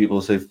lots of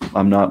people say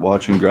I'm not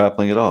watching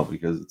grappling at all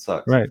because it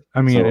sucks. Right.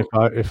 I mean,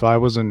 if I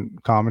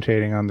wasn't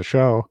commentating on the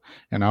show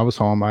and I was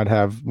home, I'd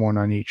have one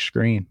on each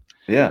screen.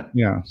 Yeah.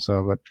 Yeah.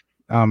 So, but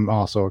I'm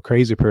also a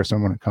crazy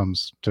person when it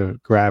comes to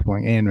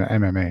grappling and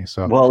MMA.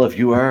 So, well, if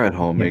you are at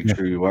home, make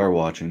sure you are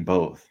watching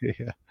both.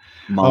 Yeah.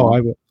 Mom,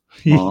 I will.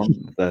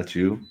 Mom, that's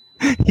you.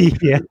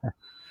 Yeah.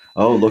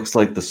 Oh, looks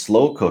like the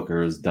slow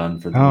cooker is done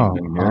for the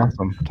evening here.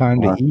 Awesome.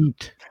 Time to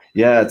eat.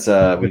 Yeah, it's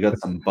we got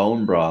some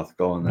bone broth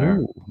going there.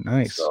 Ooh,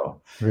 nice.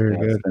 So very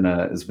good.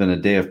 It's been a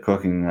day of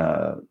cooking.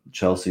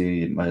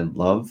 Chelsea, my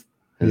love,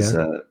 has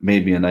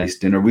made me a nice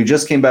dinner. We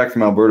just came back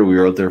from Alberta. We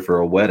were out there for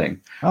a wedding.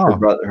 Oh,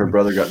 her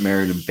brother got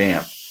married in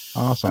Banff.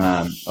 Awesome.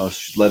 I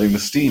was letting the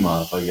steam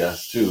off, I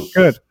guess, too.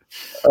 Good.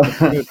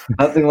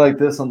 Nothing like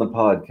this on the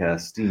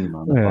podcast. Steam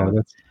on the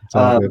podcast.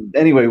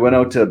 Anyway, went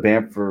out to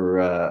Banff for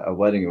a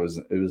wedding. It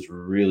was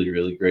really,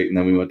 really great. And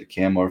then we went to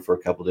Canmore for a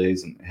couple of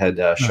days and had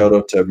shout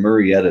out to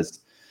Murrietta's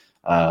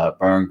Bar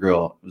and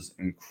Grill. It was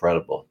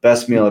incredible.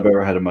 Best meal I've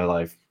ever had in my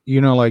life.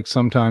 Like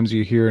sometimes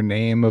you hear a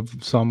name of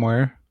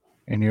somewhere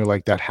and you're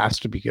like, that has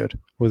to be good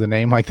with a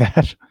name like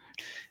that.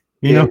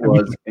 It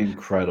was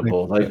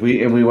incredible. Like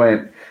we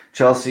went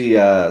Chelsea.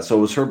 So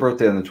it was her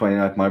birthday on the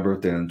 29th, my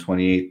birthday on the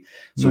 28th.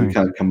 So we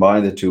kind of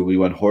combined the two. We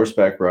went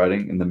horseback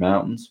riding in the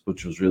mountains,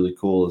 which was really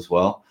cool as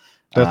well.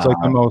 That's like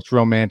the most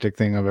romantic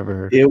thing I've ever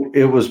heard.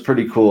 It was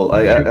pretty cool.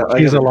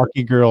 She's a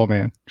lucky girl,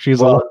 man.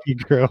 She's a lucky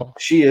girl.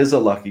 She is a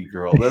lucky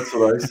girl. That's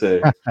what I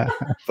say.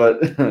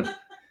 But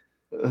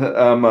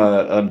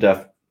I'm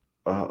deaf.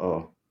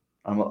 I'm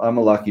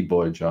a lucky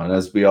boy, John.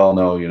 As we all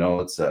know,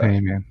 it's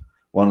Amen.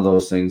 One of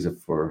those things.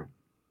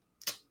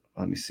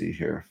 Let me see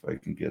here if I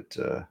can get.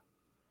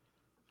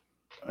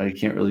 I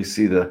can't really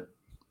see the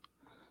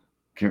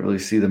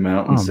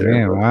mountains there.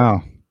 Man,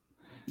 wow.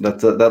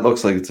 That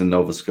looks like it's in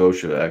Nova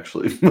Scotia,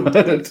 actually.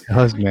 It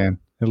does, man.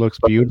 It looks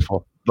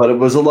beautiful. But it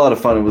was a lot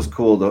of fun. It was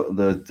cool.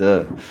 It's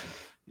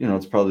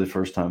probably the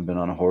first time I've been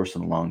on a horse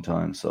in a long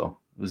time, so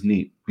it was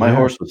neat. My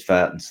horse was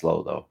fat and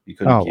slow, though. You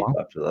couldn't keep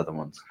up to the other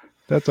ones.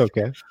 That's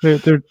okay.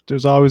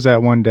 There's always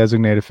that one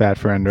designated fat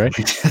friend, right?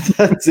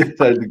 That's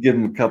it. I had to give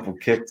him a couple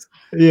kicks.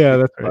 Yeah,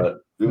 that's right. But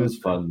it was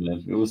fun,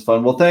 man. It was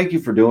fun. Well, thank you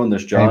for doing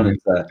this, John.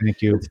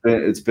 Thank you.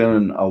 It's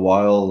been a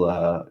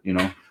while.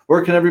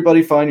 Where can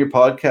everybody find your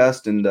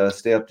podcast and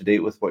stay up to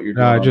date with what you're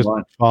doing? Just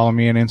online? Follow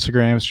me on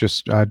Instagram. It's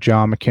just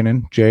John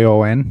McKinnon,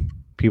 Jon.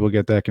 People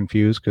get that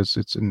confused because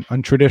it's an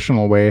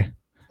untraditional way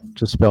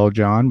to spell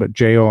John, but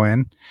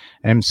JON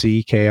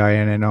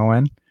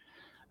MCKINNON.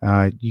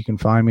 You can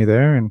find me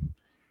there, and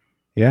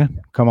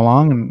come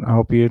along, and I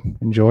hope you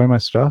enjoy my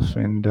stuff.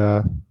 And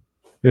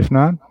if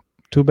not,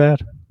 too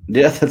bad.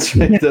 Yeah, that's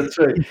right. That's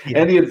right.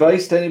 Any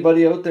advice to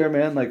anybody out there,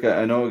 man? Like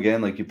I know,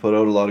 again, like you put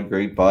out a lot of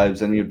great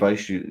vibes. Any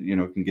advice you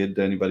can give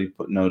to anybody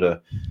putting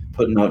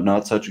out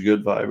not such a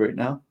good vibe right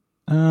now?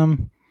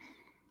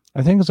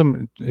 I think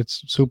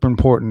it's super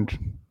important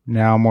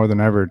now more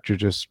than ever to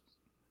just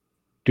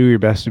do your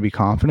best to be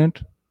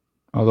confident.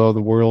 Although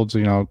the world's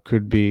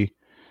could be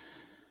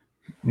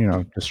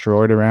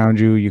destroyed around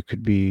you, you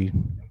could be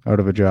out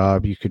of a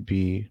job, you could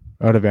be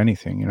out of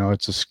anything.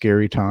 It's a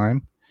scary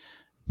time.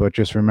 But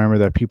just remember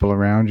that people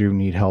around you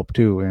need help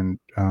too. And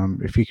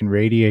if you can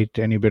radiate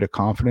any bit of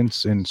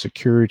confidence and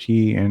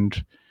security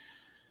and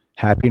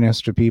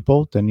happiness to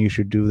people, then you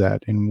should do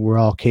that. And we're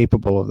all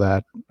capable of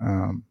that.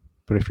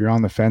 But if you're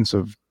on the fence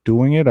of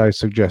doing it, I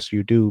suggest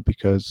you do,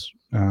 because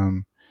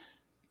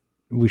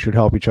we should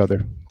help each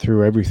other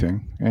through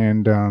everything.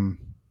 And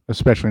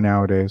especially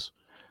nowadays.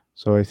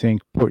 So I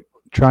think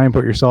try and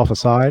put yourself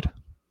aside.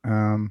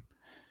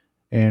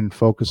 and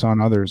focus on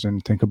others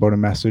and think about a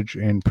message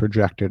and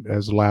project it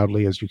as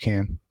loudly as you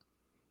can.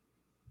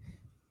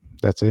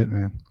 That's it,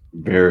 man.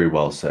 Very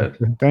well said.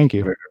 Thank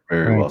you. Very,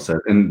 very well said,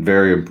 and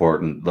very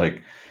important.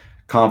 Like,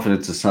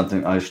 confidence is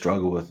something I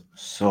struggle with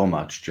so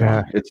much, John.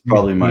 Yeah, it's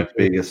probably my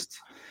biggest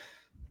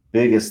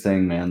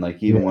thing, man.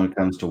 Like, even when it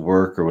comes to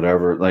work or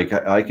whatever, like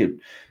I could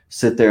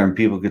sit there and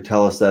people could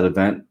tell us that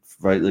event,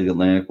 Right League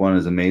Atlantic one,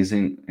 is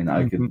amazing, and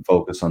I could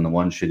focus on the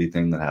one shitty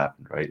thing that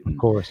happened, right? Of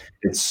course.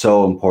 It's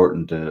so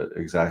important to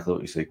exactly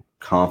what you say,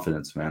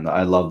 confidence, man.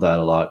 I love that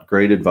a lot.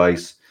 Great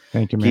advice.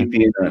 Thank you, man.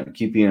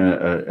 Keep being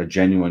a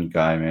genuine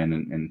guy, man,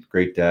 and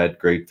great dad,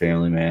 great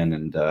family, man.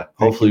 And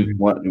hopefully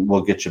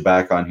we'll get you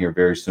back on here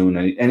very soon.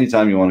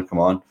 Anytime you want to come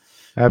on.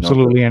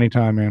 Absolutely,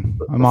 anytime, man.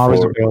 I'm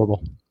always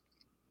available.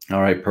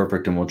 All right,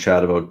 perfect. And we'll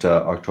chat about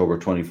October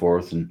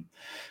 24th and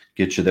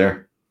get you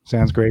there.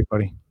 Sounds great,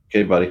 buddy.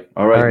 Okay, buddy.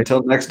 All right.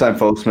 Until next time,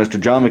 folks, Mr.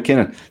 John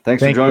McKinnon.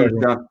 Thanks for joining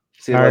us, John.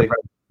 See you, buddy. Right,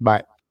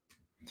 bye.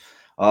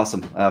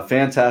 Awesome.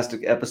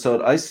 Fantastic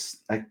episode.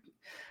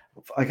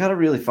 I got to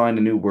really find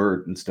a new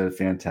word instead of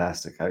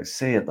fantastic. I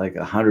say it like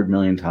 100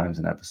 million times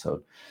an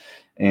episode.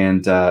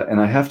 And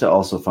I have to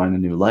also find a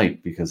new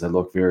light because I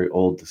look very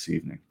old this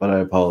evening. But I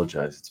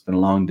apologize. It's been a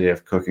long day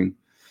of cooking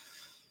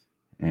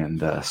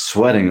and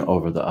sweating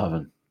over the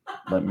oven.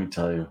 Let me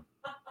tell you.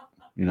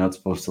 You're not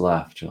supposed to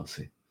laugh,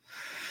 Chelsea.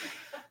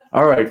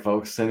 All right,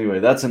 folks. Anyway,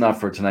 that's enough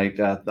for tonight.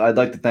 I'd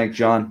like to thank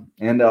John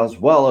and as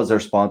well as our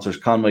sponsors,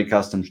 Conway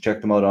Customs. Check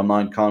them out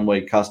online,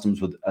 Conway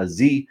Customs with a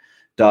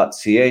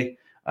Z.ca.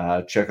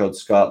 Check out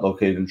Scott,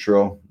 located in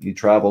Truro. He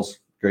travels.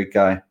 Great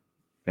guy.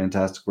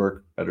 Fantastic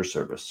work. Better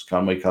service.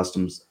 Conway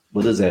Customs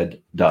with a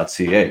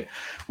Z.ca.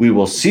 We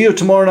will see you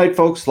tomorrow night,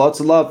 folks. Lots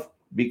of love.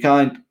 Be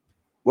kind.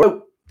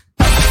 Whoa.